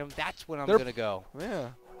next item, that's when I'm They're- gonna go. Yeah.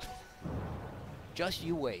 Just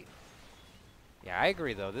you wait. Yeah, I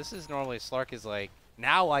agree though. This is normally Slark is like,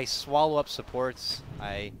 now I swallow up supports.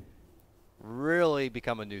 I really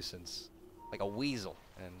become a nuisance, like a weasel.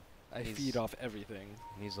 And I he's- feed off everything.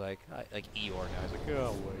 And he's like Eeyore now. He's like,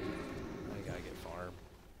 oh wait, I gotta get farm.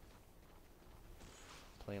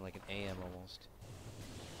 Playing like an AM almost.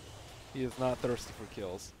 He is not thirsty for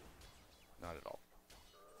kills. Not at all.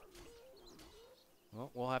 Well,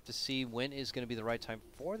 we'll have to see when is going to be the right time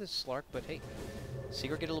for this Slark, but hey,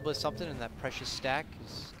 Secret get a little bit of something, and that precious stack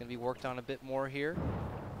is going to be worked on a bit more here.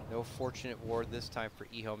 No fortunate ward this time for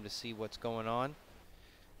EHOME to see what's going on.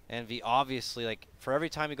 Envy, obviously, like, for every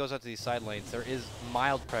time he goes out to these side lanes, there is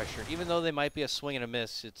mild pressure. Even though they might be a swing and a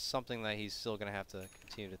miss, it's something that he's still going to have to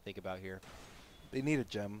continue to think about here. They need a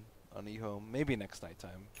gem on EHOME. Maybe next night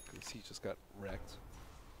time, because he just got wrecked.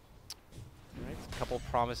 All right, a couple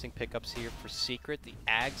promising pickups here for Secret. The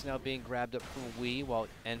Ags now being grabbed up from Wii, while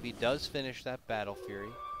Envy does finish that Battle Fury.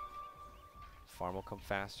 Farm will come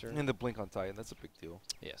faster. And the blink on Titan, that's a big deal.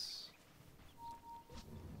 Yes.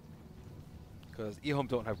 Because EHOME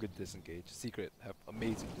don't have good disengage. Secret have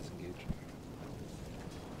amazing disengage.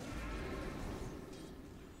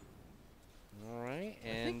 All right, I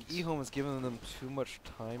and think EHOME has given them too much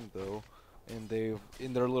time though, and they've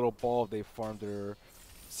in their little ball they farmed their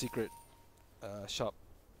Secret shop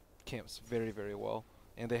camps very, very well,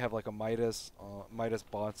 and they have like a Midas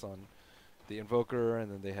bots on the Invoker,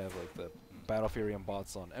 and then they have like the Battle Fury and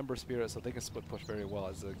bots on Ember Spirit, so they can split push very well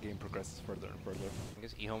as the game progresses further and further. I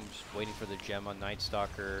guess EHOME's waiting for the gem on Night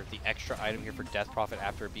Stalker. The extra item here for Death Prophet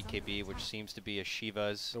after a BKB, which seems to be a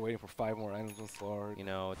Shiva's. They're waiting for 5 more items on Slark. You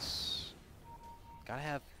know, it's gotta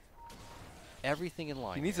have everything in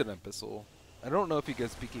line. He needs an Abyssal. I don't know if he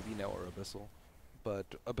gets BKB now or Abyssal, but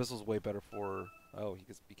Abyssal's way better for... Oh, he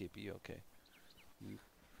gets BKB, okay.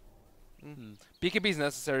 BKB is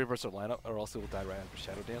necessary versus our lineup, or else he will die right after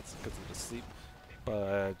Shadow Dance because of the sleep.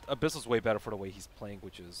 But Abyssal's way better for the way he's playing,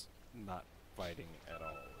 which is not fighting at all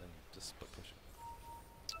and just split pushing.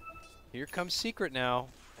 Here comes Secret now.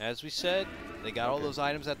 As we said, they got all those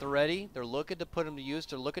items at the ready. They're looking to put them to use.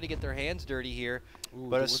 They're looking to get their hands dirty here. Ooh,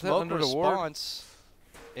 But a was that smoke under the ward? response,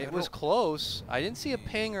 it was close. I didn't see a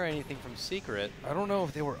ping or anything from Secret. I don't know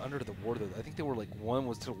if they were under the ward. I think they were like one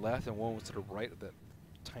was to the left and one was to the right of that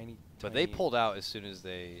tiny. But they pulled out as soon as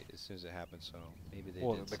it happened. So maybe they.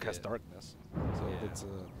 Well, didn't they see cast it. darkness, so Yeah. that's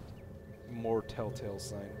a more telltale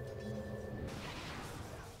sign.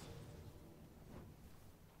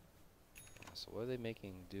 So what are they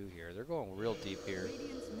making do here? They're going real deep here.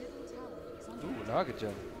 Radiant's middle tower is under Ooh, Naga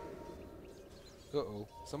gem. Uh-oh,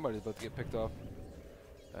 somebody's about to get picked off.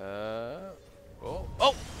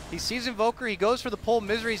 Oh! He sees Invoker. He goes for the pull.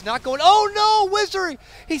 Misery's not going. Oh no, Wizard!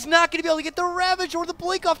 He's not going to be able to get the Ravage or the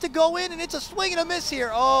Blink off to go in, and it's a swing and a miss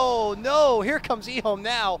here. Oh no! Here comes EHOME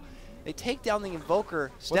now. They take down the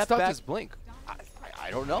Invoker. What Step stopped back. his blink? I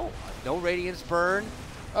don't know. No Radiance burn.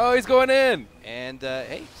 Oh, he's going in! And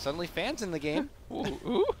hey, suddenly fans in the game. Ooh,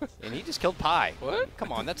 ooh. And he just killed Pi. What?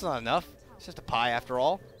 Come on, that's not enough. It's just a Pi after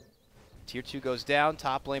all. Tier 2 goes down.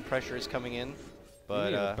 Top lane pressure is coming in. You But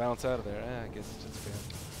need to bounce out of there. I guess it's just fair.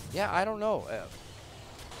 yeah, I don't know.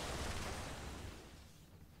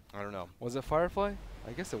 I don't know. Was it Firefly?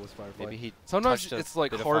 I guess it was Firefly. Maybe he Sometimes touched a it's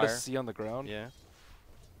like bit of hard to fire. see on the ground. Yeah.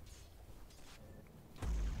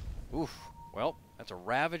 Oof. Well, that's a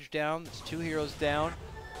Ravage down. That's 2 heroes down.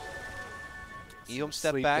 EHOME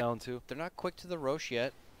step Sleep back. down too. They're not quick to the Roche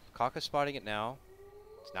yet. Kaka's spotting it now.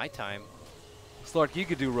 It's nighttime. Slark, you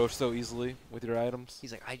could do Roche so easily with your items.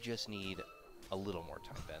 He's like, I just need a little more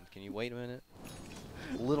time, Ben. Can you wait a minute?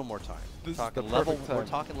 A little more time. This is Talking the level. perfect We're time.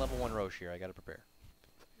 talking level 1 Roche here. I got to prepare.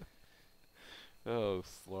 Oh,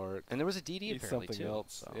 Slark. And there was a DD He's apparently something too.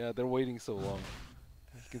 else. So. Yeah, they're waiting so long.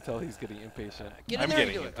 You can tell he's getting impatient. Get in I'm there and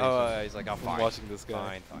getting do it. impatient. Oh, he's like, I'm from fine. watching this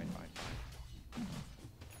guy. Fine.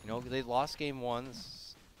 You know, they lost game 1.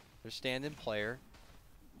 Their stand-in player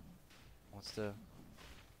wants to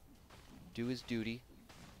do his duty.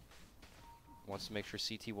 Wants to make sure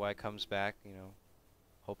CTY comes back. You know,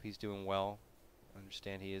 hope he's doing well.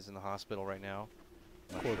 understand he is in the hospital right now.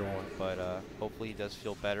 Quarter one. But hopefully he does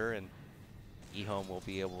feel better, and EHOME will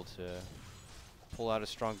be able to pull out a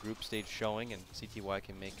strong group stage showing, and CTY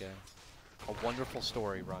can make a wonderful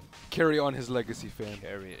story run. Carry on his legacy, fan.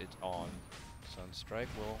 Carry it on. Sunstrike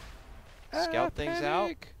will scout things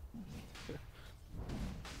out.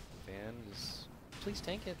 Fan is... Please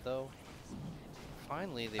tank it, though.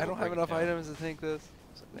 Finally, they I don't have enough items to tank this.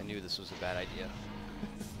 I knew this was a bad idea.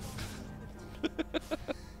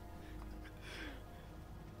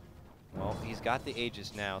 Well, he's got the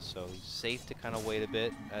Aegis now, so he's safe to kind of wait a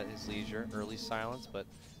bit at his leisure. Early silence, but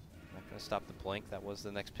not going to stop the blink. That was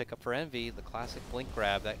the next pickup for Envy, the classic blink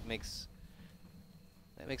grab. That makes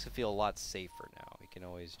it feel a lot safer now. He can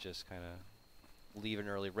always just kind of leave an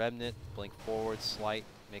early remnant, blink forward, slight,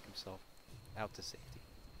 make himself out to safety.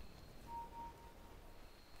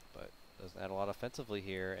 But doesn't add a lot offensively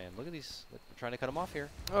here. And look at these, they're trying to cut him off here.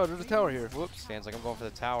 Oh, there's a tower here. Whoops. Stands like I'm going for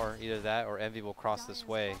the tower. Either that or Envy will cross this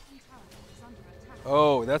way.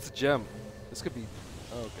 Oh, that's a gem. This could be...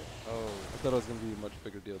 Oh, okay. Oh. I thought it was going to be a much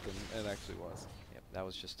bigger deal than it actually was. Yep, that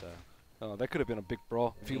was just a... Oh, that could have been a big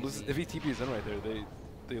brawl. If he loses, if he TPs in right there,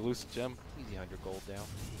 they lose a gem. Easy 100 gold down.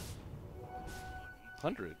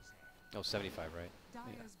 100? Oh, 75, right? Yeah.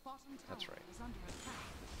 That's right.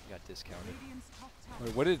 Got discounted.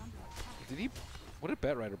 Wait, what did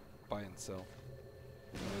Batrider buy and sell?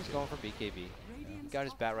 He was going for BKB. He got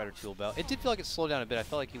his Batrider tool belt. It did feel like it slowed down a bit. I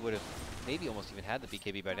felt like he would have maybe almost even had the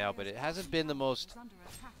BKB by now, but it hasn't been the most...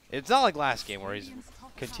 It's not like last game where he's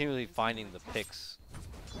continually finding the picks.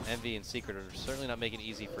 Envy and Secret are certainly not making it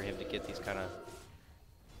easy for him to get these kind of...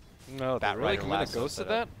 No, they really commit a ghost to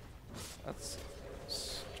that? up. That's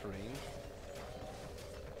strange.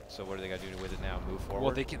 So what are they got to do with it now? Move forward?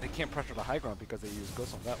 Well, they can't pressure the high ground because they used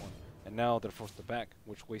ghost on that one. And now they're forced to back,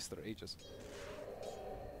 which wastes their Aegis.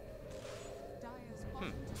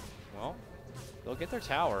 Well, they'll get their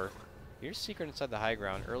tower. Here's Secret inside the high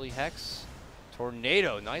ground. Early Hex.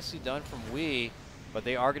 Tornado. Nicely done from Wii. But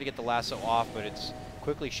they are going to get the lasso off, but it's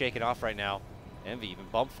quickly shaken off right now. Envy even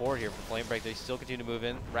bumped forward here from Flame Break. They still continue to move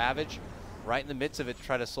in. Ravage right in the midst of it to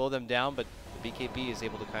try to slow them down, but the BKB is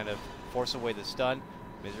able to kind of force away the stun.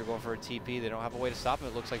 Miser going for a TP. They don't have a way to stop him.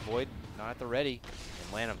 It looks like Void not at the ready.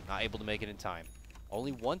 And Lanham not able to make it in time.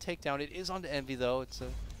 Only one takedown. It is onto Envy, though. It's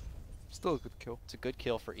still a good kill. It's a good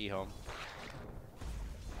kill for EHOME.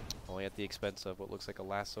 Only at the expense of what looks like a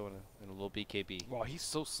lasso and a little BKB. Wow, he's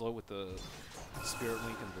so slow with the Spirit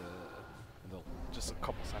Link and the just a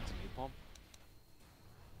couple sacks of Napalm.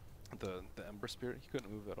 The Ember Spirit, he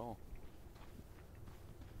couldn't move at all.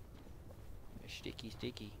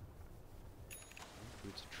 Sticky.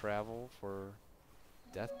 Boots of Travel for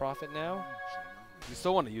Death Prophet now. You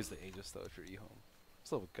still want to use the Aegis though if you're EHOME.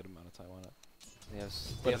 Still have a good amount of time on it.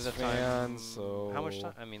 They have enough time. So how much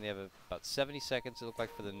time? I mean, they have about 70 seconds, it looked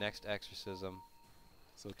like, for the next exorcism.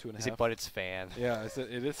 So 2.5. He said, but it's fan. Yeah, I said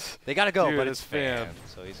it is. They gotta go, Dude, but it's fan.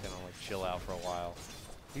 So he's gonna like chill out for a while.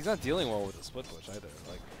 He's not dealing well with the split push either.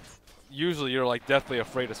 Like, usually you're like deathly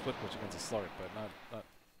afraid of split push against a Slark, but not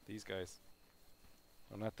these guys.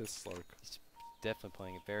 Or not this Slark. He's definitely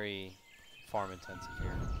playing it very farm intensive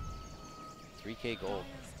here. 3K gold.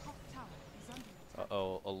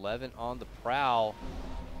 Uh-oh, 11 on the prowl.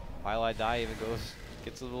 Highlight Die even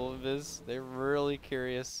gets a little invis. They're really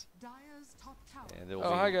curious. And oh,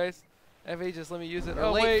 hi guys. I have Aegis, let me use it. They're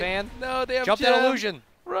oh, late, wait. fan. No, they have Jump gem. that illusion.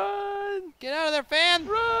 Run! Get out of there, fan.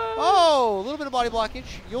 Run! Oh, a little bit of body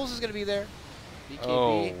blockage. Yules is going to be there. BKB.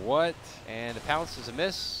 Oh, what? And the pounce is a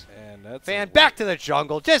miss. And that's fan, back to the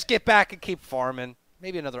jungle. Just get back and keep farming.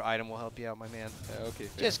 Maybe another item will help you out, my man. Yeah, okay,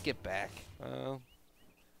 fan. Just get back.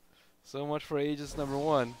 So much for Aegis number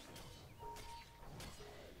 1. Now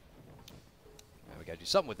we got to do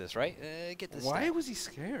something with this, right? Get this. Why was he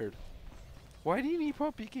scared? Why didn't he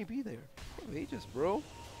pop BKB there? Aegis, bro.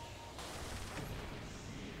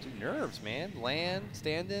 Dude, nerves, man. LAN,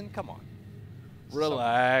 stand in. Come on.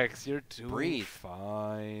 Relax. You're doing breathe.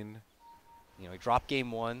 Fine. You know, he dropped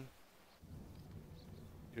game 1.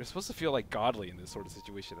 You're supposed to feel like godly in this sort of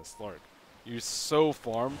situation as Slark. You're so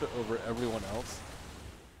farmed over everyone else.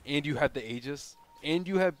 And you have the Aegis. And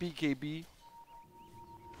you have BKB.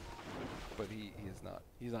 But he is not.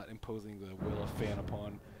 He's not imposing the will of fan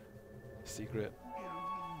upon Secret.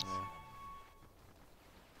 Yeah.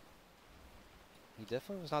 He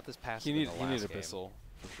definitely was not this passive. He needed game. Abyssal,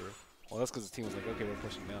 for sure. Well, that's because the team was like, okay, we're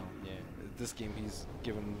pushing down. Yeah. This game, he's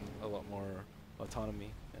given a lot more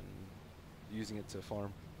autonomy and using it to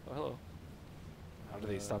farm. Oh, hello. How do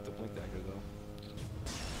they stop the Blink Dagger, though?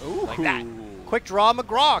 Ooh. Like that. Quick draw,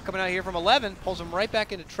 McGraw coming out here from 11. Pulls him right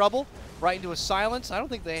back into trouble. right into a silence. I don't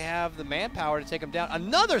think they have the manpower to take him down.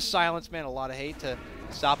 Another silence, man, a lot of hate to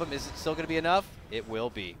stop him. Is it still going to be enough? It will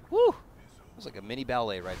be. Woo! It was like a mini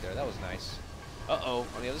ballet right there. That was nice. Uh-oh,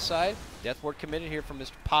 on the other side, death ward committed here from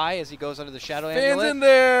Mr. Pi as he goes under the Shadow Amulet. Fans in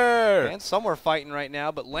there! And somewhere fighting right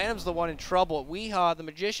now, but Lanham's the one in trouble. Weehaw, the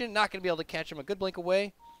Magician, not going to be able to catch him. A good blink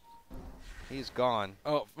away. He's gone.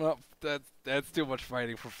 Oh, well, that's too much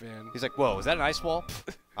fighting for Fan. He's like, whoa, is that an ice wall?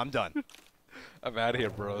 I'm done. I'm out of here,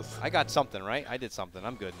 bros. I got something, right? I did something.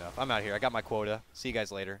 I'm good enough. I'm out here. I got my quota. See you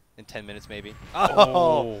guys later in 10 minutes maybe.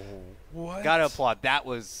 Oh, what? Gotta applaud. That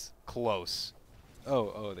was close.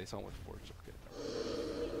 Oh, they saw him with Forge. Okay.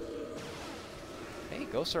 Hey,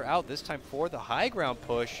 Ghosts are out this time for the high ground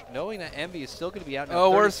push, knowing that Envy is still going to be out in 30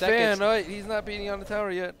 where's seconds. Fan? Oh, he's not beating on the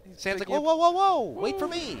tower yet. Sam's like, whoa, wait for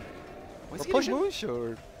me. What's We're pushing.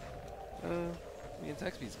 Moonshard? Me and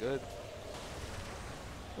Texby's good.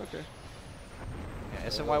 Okay. Yeah,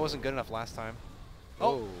 SNY wasn't good enough last time.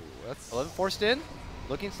 Oh, that's 11 forced in.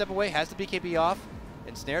 Looking to step away, has the BKB off,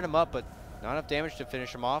 and snared him up, but not enough damage to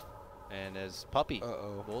finish him off. And as Puppy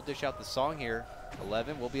will dish out the song here,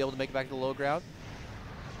 11 will be able to make it back to the low ground.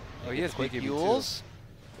 Oh, he has quick BKB Yules.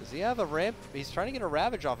 Does he have a ramp? He's trying to get a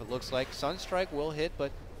Ravage off, it looks like. Sunstrike will hit,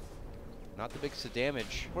 but not the biggest of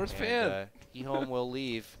damage. Where's and, Fan? EHOME will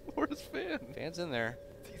leave. Where's Fan? Fan's in there.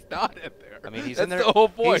 He's not in there. I mean, he's That's in there. the whole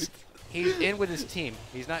point. He's in with his team.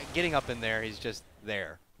 He's not getting up in there. He's just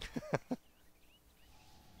there.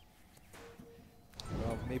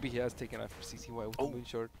 Well, maybe he has taken after CCY with the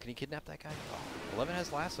Moonshard. Can he kidnap that guy? Oh, 11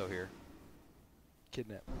 has lasso here.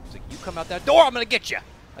 Kidnap. He's like, you come out that door, I'm going to get you.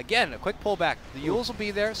 Again, a quick pullback. The Yules will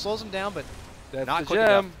be there, slows him down, but that's not the quick gem.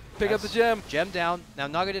 enough. Pick up the gem. Gem down. Now,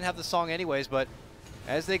 Naga didn't have the song anyways, but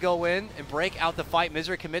as they go in and break out the fight,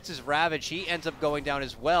 Misery commits his Ravage. He ends up going down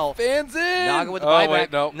as well. Fans in! Naga with the buyback.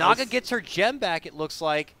 Wait, no. Naga gets her gem back, it looks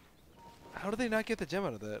like. How did they not get the gem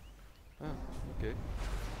out of that? Oh, okay.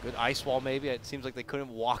 Good ice wall, maybe. It seems like they couldn't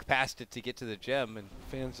walk past it to get to the gem. And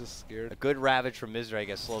Fans just scared. a good Ravage from Misery, I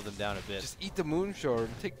guess, slowed them down a bit. Just eat the Moonshard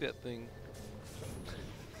and take that thing.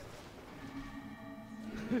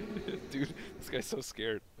 Dude, this guy's so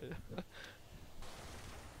scared.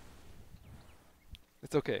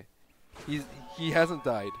 It's okay. He hasn't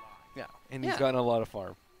died. Yeah. And he's gotten a lot of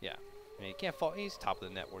farm. Yeah. I mean, he can't fall. He's top of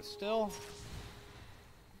the net worth still.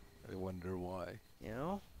 I wonder why. You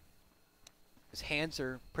know? His hands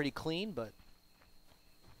are pretty clean, but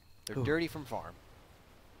they're dirty from farm.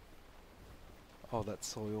 Oh, that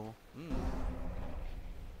soil.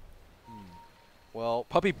 Well,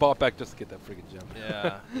 Puppy bought back just to get that friggin' gem.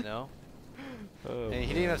 yeah, you know? And he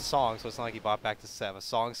didn't have a song, so it's not like he bought back to have a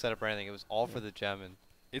song set up or anything. It was all for the gem. And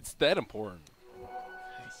it's that important.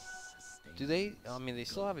 do they? I mean, they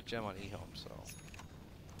still have a gem on EHOME, so.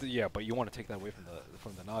 Yeah, but you want to take that away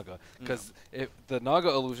from the Naga, because if the Naga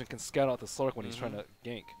illusion can scout out the Slark when he's trying to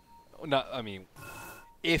gank. Not, I mean,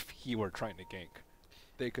 if he were trying to gank,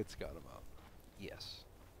 they could scout him out. Yes.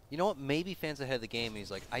 You know what? Maybe Fan's ahead of the game. And he's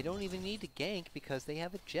like, I don't even need to gank because they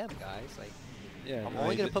have a gem, guys. Like, yeah, I'm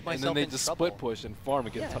only going to put myself in and then they just trouble. split push and farm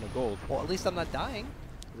and get a ton of gold. Well, at least I'm not dying.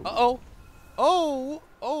 Uh-oh.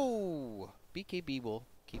 Oh. BKB will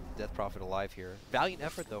keep the Death Prophet alive here. Valiant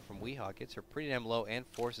effort, though, from Weehaw. Gets her pretty damn low and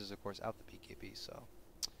forces, of course, out the BKB. So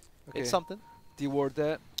it's something. Deward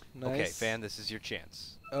that. Nice. Okay, Fan, this is your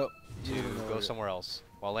chance to go somewhere else.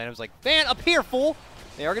 While Lanham's like, Fan, up here, fool!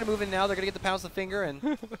 They are going to move in now. They're going to get the pounce of the finger.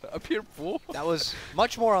 And up here, fool. That was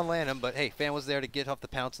much more on Lanham, but hey, Fan was there to get off the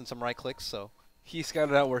pounce and some right clicks, so. He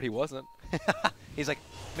scouted out where he wasn't. He's like,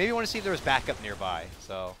 maybe I want to see if there was backup nearby.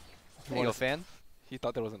 So, there you go, Fan. He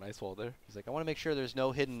thought there was an ice wall there. He's like, I want to make sure there's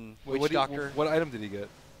no hidden Wait, witch doctor. What item did he get?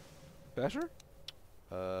 Basher?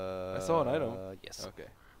 I saw an item. Yes. Okay.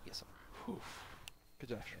 Yes. Good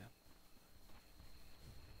job. Yeah.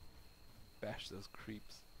 Bash those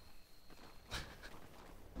creeps.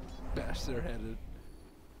 Bash their headed.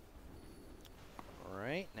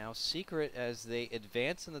 Alright, now Secret as they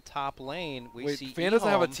advance in the top lane. We see Fan doesn't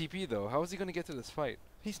have a EHOME. TP though. How is he going to get to this fight?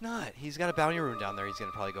 He's not. He's got a bounty rune down there he's going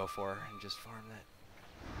to probably go for and just farm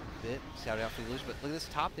that bit. Scout it out for the illusion. But look at this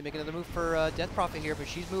top. They make another move for Death Prophet here, but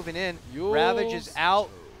she's moving in. Yules. Ravage is out.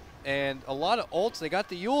 And a lot of ults. They got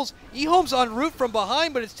the Yules. EHOME's en route from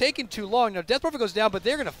behind, but it's taking too long. Now Death Prophet goes down, but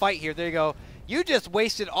they're going to fight here. There you go. You just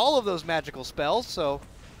wasted all of those magical spells, so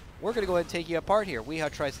we're going to go ahead and take you apart here.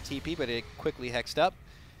 Weehaw tries to TP, but it quickly hexed up.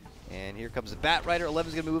 And here comes the Bat Rider.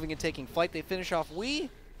 11's going to be moving and taking flight. They finish off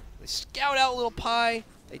Wee. They scout out Little Pie.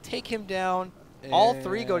 They take him down. And all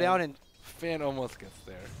three go down, and Fan almost gets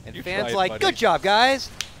there. And You Fan's tried, like, buddy. good job,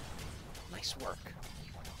 guys. Nice work.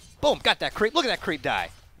 Boom, got that creep. Look at that creep die.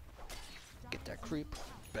 Get that creep.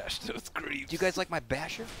 Bash those creeps. Do you guys like my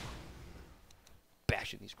basher?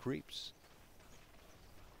 Bashing these creeps.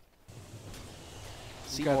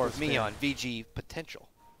 See got more this, of me man. on VG Potential.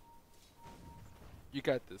 You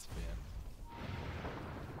got this, man.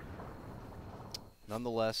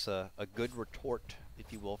 Nonetheless, a good retort,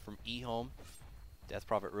 if you will, from EHOME. Death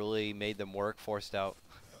Prophet really made them work, forced out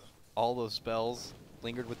all those spells,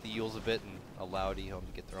 lingered with the Yules a bit, and allowed EHOME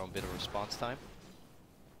to get their own bit of response time.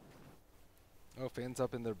 Oh, Fan's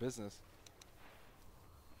up in their business.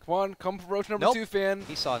 Come on, come for Roach number Nope. 2, Fan.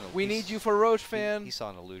 He saw an We need you for Roach, Fan. He saw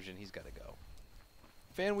an illusion. He's got to go.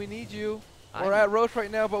 Fan, we need you. I We're need- at Roach right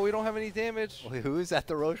now, but we don't have any damage. Wait, who is at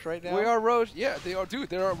the Roche right now? We are Roach. Yeah, they are. Dude,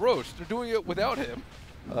 they're at Roach. They're doing it without him.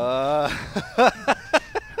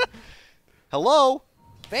 Hello?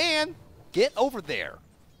 Fan, get over there.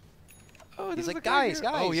 Oh, He's there's like, a guy guys, here.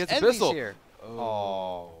 guys. Oh, he has a Envy's pistol. here.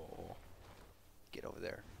 Oh. Get over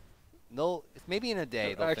there. No, maybe in a day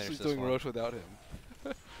They're they'll actually finish this doing one. Roach without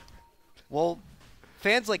him. Well,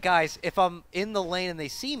 fans like, guys, if I'm in the lane and they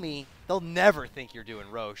see me, they'll never think you're doing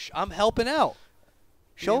Roche. I'm helping out.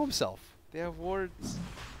 Show Yeah. himself. They have wards.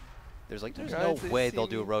 There's Guys, no they way see they'll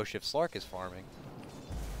do me. Roche if Slark is farming.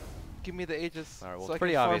 Give me the Aegis. All right, well, so I it's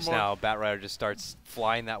pretty can farm obvious more. now. Batrider just starts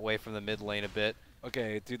flying that way from the mid lane a bit.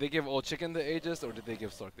 Okay, do they give Old Chicken the Aegis, or did they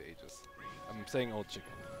give Slark the Aegis? I'm saying Old Chicken.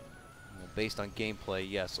 Well, based on gameplay,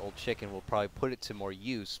 yes, Old Chicken will probably put it to more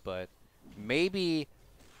use, but maybe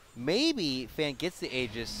Fan gets the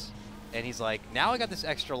Aegis, and he's like, now I got this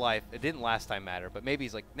extra life. It didn't last time matter, but maybe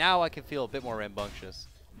he's like, now I can feel a bit more rambunctious.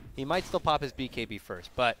 He might still pop his BKB first,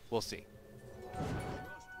 but we'll see.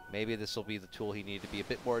 Maybe this will be the tool he needed to be a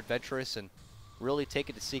bit more adventurous and really take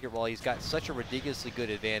it to Secret while he's got such a ridiculously good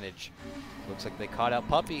advantage. Looks like they caught out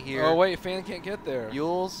Puppy here. Oh wait, Fan can't get there.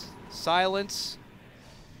 Yules, silence.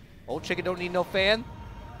 Old Chicken don't need no fan.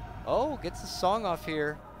 Oh, gets the song off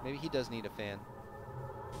here. Maybe he does need a fan.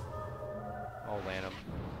 Oh, Lanham.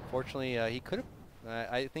 Fortunately, he could have.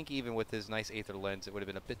 I think even with his nice Aether lens, it would have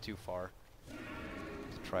been a bit too far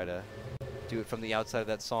to try to do it from the outside of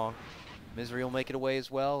that song. Misery will make it away as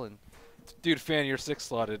well, and Dude, Fan, you're 6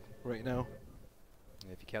 slotted right now.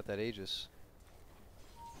 if you count that Aegis.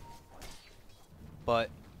 But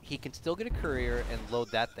he can still get a courier and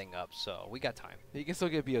load that thing up, so we got time. He can still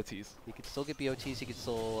get BOTs. He can still get BOTs, he can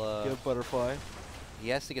still... Get Butterfly. he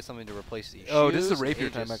has to get something to replace these Oh, this is a shoes, rapier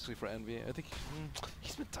Aegis. time actually for Envy. I think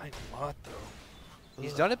he's been dying a lot though.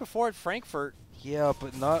 He's done it before at Frankfurt. Yeah,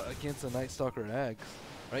 but not against a Night Stalker Ags.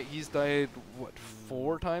 Right? He's died what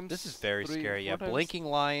 4 times? This is very 3, scary. 4 Yeah, times? blinking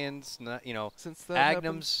lions, you know, Since that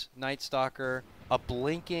Agnum's Night Stalker, a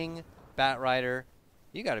blinking Batrider.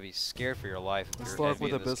 You got to be scared for your life. If you're Slark Envy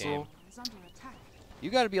with in this game. Abyssal. Is under attack. You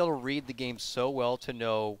got to be able to read the game so well to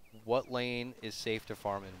know what lane is safe to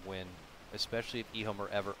farm and win, especially if EHOME are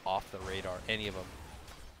ever off the radar, any of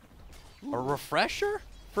them. A refresher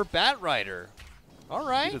for Batrider. All He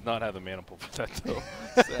right. does not have the mana pool for that though.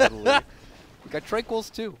 Sadly. We got Tranquils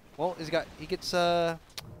too. Well, he gets no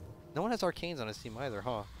one has Arcanes on his team either,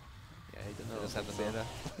 huh? Yeah, he does have the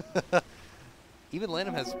mana. Even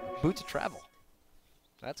Lanham has Boots of Travel.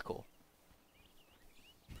 That's cool.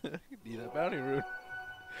 Need that bounty rune.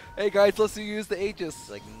 Hey guys, let's use the Aegis. He's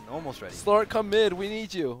like almost ready. Slark, come mid. We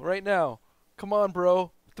need you right now. Come on,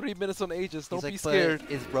 bro. 3 minutes on Aegis. Don't He's be like, scared.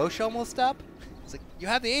 "But is Roche almost up? He's like, you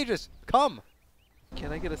have the Aegis. Come.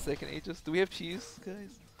 Can I get a second Aegis? Do we have cheese,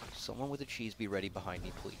 guys? Someone with a cheese be ready behind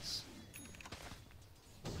me, please.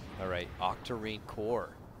 All right, Octarine Core.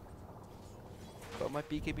 But my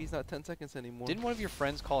BKB's not 10 seconds anymore. Didn't one of your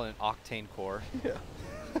friends call it an Octane Core? Yeah.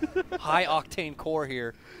 High Octane Core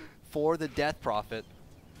here for the Death Prophet.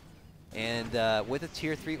 And with a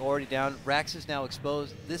tier 3 already down, Rax is now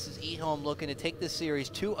exposed. This is EHOME looking to take this series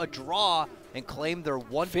to a draw and claim their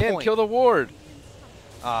 1 Fan, point. kill the ward.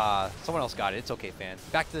 Someone else got it. It's okay, Fan.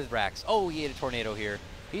 Back to the Rax. Oh, he had a tornado here.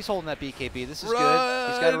 He's holding that BKB. This is good.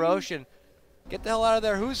 He's got a Run! Roche. And get the hell out of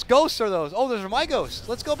there. Whose ghosts are those? Oh, those are my ghosts.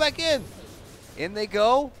 Let's go back in. In they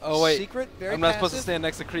go. Oh, wait. Secret, very I'm not passive. supposed to stand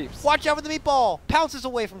next to creeps. Watch out for the meatball. Pounces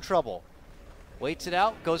away from trouble. Waits it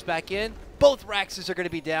out. Goes back in. Both Raxes are going to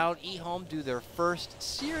be down. EHOME do their first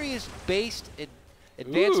series-based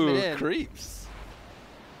advancement Ooh, in. creeps.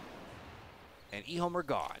 And EHOME are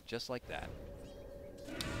gone, just like that.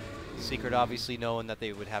 Secret obviously knowing that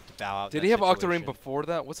they would have to bow out. Did in he that have Octarine situation. before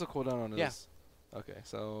that? What's the cooldown on Yeah. this? Okay,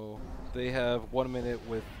 so they have 1 minute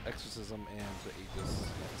with Exorcism and the Aegis.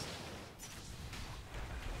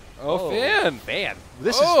 Oh, Fan! Fan.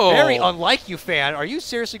 This Oh. is very unlike you, Fan. Are you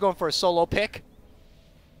seriously going for a solo pick?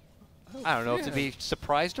 I don't know if to Fan. be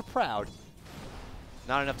surprised or proud.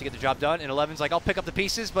 Not enough to get the job done, and 11's like, I'll pick up the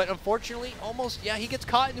pieces, but unfortunately, almost, yeah, he gets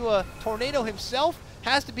caught into a tornado himself,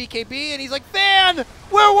 has to BKB, and he's like, Fan,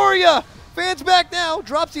 where were ya? Fan's back now,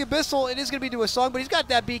 drops the Abyssal, it is going to be to a song, but he's got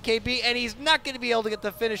that BKB, and he's not going to be able to get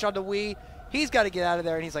the finish on the Wii. He's got to get out of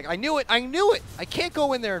there, and he's like, I knew it, I can't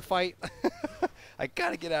go in there and fight. I got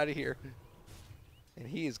to get out of here. And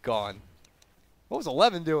he is gone. What was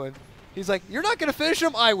 11 doing? He's like, you're not going to finish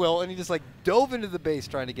him? I will. And he just like dove into the base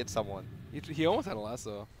trying to get someone. He almost had a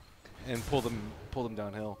lasso and pulled him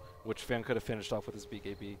downhill, which Fan could have finished off with his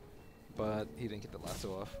BKB, but he didn't get the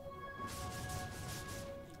lasso off.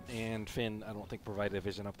 And Finn, I don't think, provided a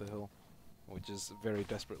vision up the hill, which is very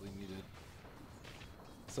desperately needed.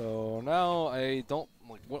 So now I don't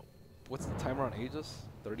like what's the timer on Aegis?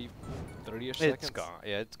 30-ish seconds? It's gone.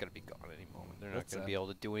 Yeah, it's going to be gone any moment. They're not going to be able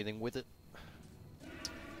to do anything with it.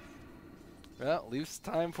 Well, leaves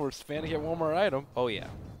time for Fan to get one more item. Oh, yeah.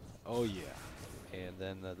 Oh, yeah. And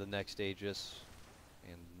then the next Aegis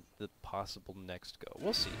and the possible next go.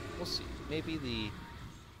 We'll see. We'll see. Maybe the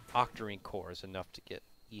Octarine core is enough to get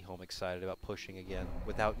EHOME excited about pushing again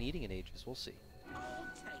without needing an Aegis. We'll see.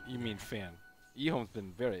 You mean Fan. EHOME's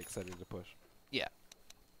been very excited to push. Yeah.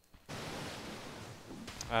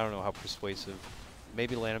 I don't know how persuasive.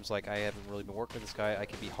 Maybe Lanham's like, I haven't really been working with this guy. I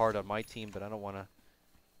can be hard on my team, but I don't want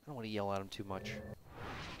to yell at him too much.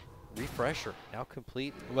 Refresher now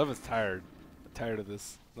complete. 11's tired of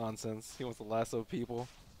this nonsense. He wants to lasso people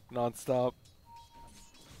non-stop.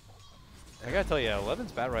 I gotta tell you,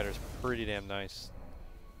 11's Batrider is pretty damn nice.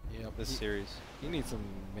 Yeah, this series. He needs some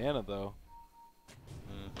mana though.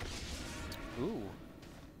 Ooh.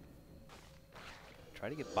 Try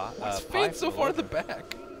to get bot. Fan so far at the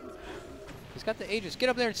back. He's got the Aegis. Get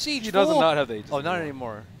up there and siege. He does not have the Aegis. Oh, not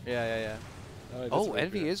anymore. Yeah. Oh,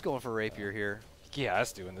 Envy is going for Rapier here. He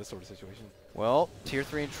has to in this sort of situation. Well, Tier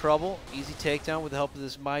 3 in trouble. Easy takedown with the help of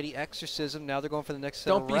this mighty exorcism. Now they're going for the next set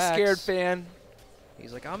Don't of be racks. scared, Fan.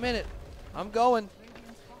 He's like, I'm in it. I'm going.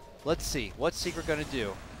 Let's see. What's Secret going to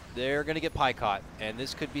do? They're going to get pie caught, and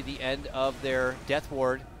this could be the end of their death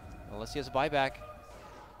ward, unless he has a buyback.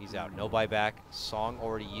 He's out. No buyback. Song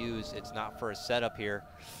already used. It's not for a setup here.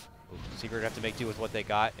 Secret have to make do with what they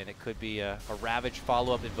got, and it could be a Ravage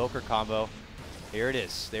follow-up Invoker combo. Here it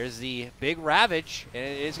is. There's the big Ravage, and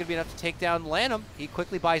it is going to be enough to take down Lanham. He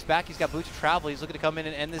quickly buys back. He's got Boots of Travel. He's looking to come in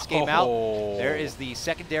and end this game out. There is the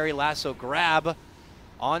secondary lasso grab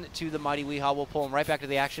onto the mighty Weehaw. We'll pull him right back to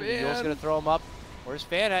the action. Yule's going to throw him up. Where's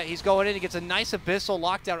Fan at? He's going in. He gets a nice Abyssal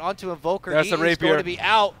lockdown onto Invoker. That's he a Rapier. is going to be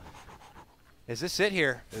out. Is this it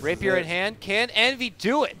here? This Rapier in hand. Can Envy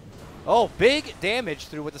do it? Oh, big damage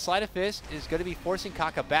through with the Sleight of Fist is going to be forcing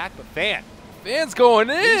Kaka back, but Fan's going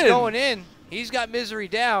in. He's going in. He's got Misery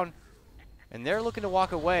down, and they're looking to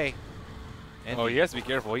walk away. Oh, he has to be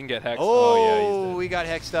careful. He can get hexed. Oh, he got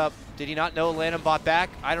hexed up. Did he not know Lanham bought back?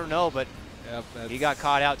 I don't know, but he got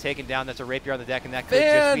caught out, taken down. That's a Rapier on the deck, and that could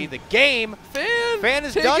just be the game. Fan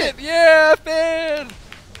has done it. Yeah, Fan.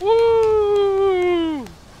 Woo!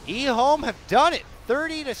 EHOME have done it.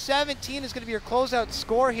 30-17 is going to be your closeout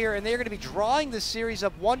score here, and they're going to be drawing this series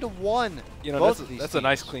up 1-1. You know, that's a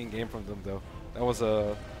nice clean game from them, though. That was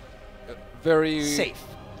a very safe.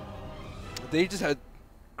 They just had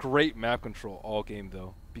great map control all game,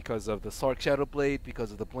 though, because of the Sark Shadow Blade,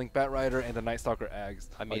 because of the Blink Batrider, and the Night Stalker Ags.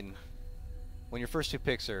 I mean, when your first two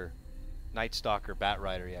picks are Night Stalker,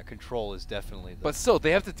 Batrider, yeah, control is definitely the... But still,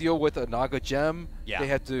 they have to deal with a Naga Gem. Yeah, they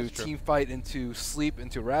have to team fight into Sleep,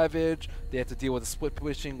 into Ravage. They have to deal with the split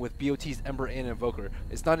pushing with BOT's Ember and Invoker.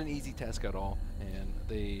 It's not an easy task at all, and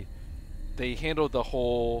they handled the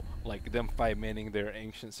whole, like, them 5-manning their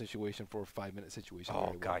ancient situation for a 5-minute situation.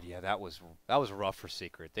 Oh, God, yeah, that was rough for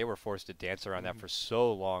Secret. They were forced to dance around that for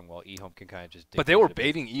so long while EHOME can kind of just... But they were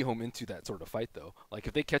baiting EHOME into that sort of fight, though. Like,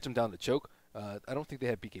 if they catch them down the choke, I don't think they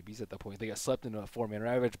had BKBs at that point. They got slept into a 4-man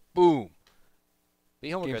Ravage. Boom!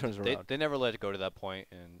 EHOME turns around. They never let it go to that point,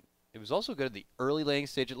 and it was also good at the early laning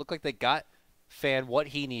stage. It looked like they got Fan what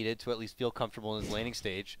he needed to at least feel comfortable in his laning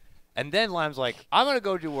stage. And then Lime's like, I'm going to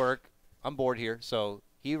go do work. I'm bored here. So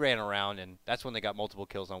he ran around, and that's when they got multiple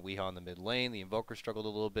kills on Weehaw in the mid lane. The Invoker struggled a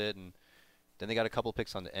little bit, and then they got a couple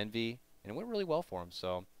picks on the Envy, and it went really well for them.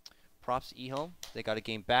 So props to EHOME. They got a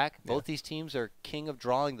game back. Yeah. Both these teams are king of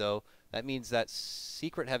drawing, though. That means that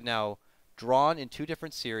Secret have now drawn in 2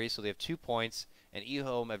 different series, so they have 2 points, and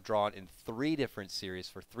EHOME have drawn in 3 different series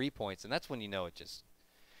for 3 points, and that's when you know it just,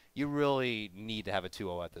 you really need to have a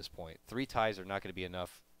 2-0 at this point. 3 ties are not going to be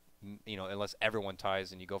enough, you know, unless everyone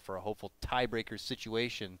ties and you go for a hopeful tiebreaker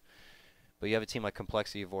situation. But you have a team like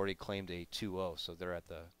Complexity who've already claimed a 2-0, so they're at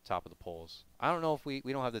the top of the polls. I don't know if we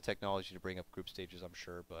don't have the technology to bring up group stages, I'm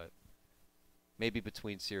sure, but maybe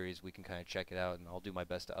between series we can kind of check it out, and I'll do my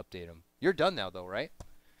best to update them. You're done now, though, right?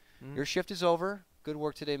 Your shift is over. Good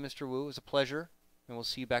work today, Mr. Wu. It was a pleasure, and we'll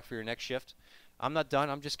see you back for your next shift. I'm not done.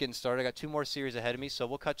 I'm just getting started. I got 2 more series ahead of me, so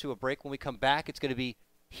we'll cut to a break. When we come back, it's going to be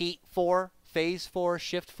Heat 4, Phase 4,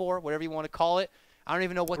 Shift 4, whatever you want to call it. I don't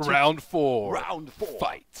even know what Round 4. Round 4.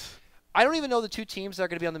 Fight. I don't even know the 2 teams that are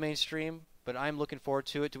going to be on the main stream, but I'm looking forward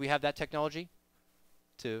to it. Do we have that technology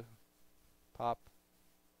to pop?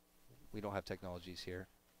 We don't have technologies here.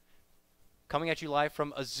 Coming at you live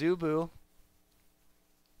from Azubu.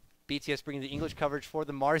 BTS bringing the English coverage for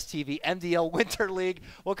the Mars TV MDL Winter League.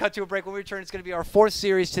 We'll cut to a break. When we return, it's going to be our 4th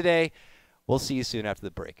series today. We'll see you soon after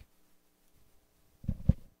the break.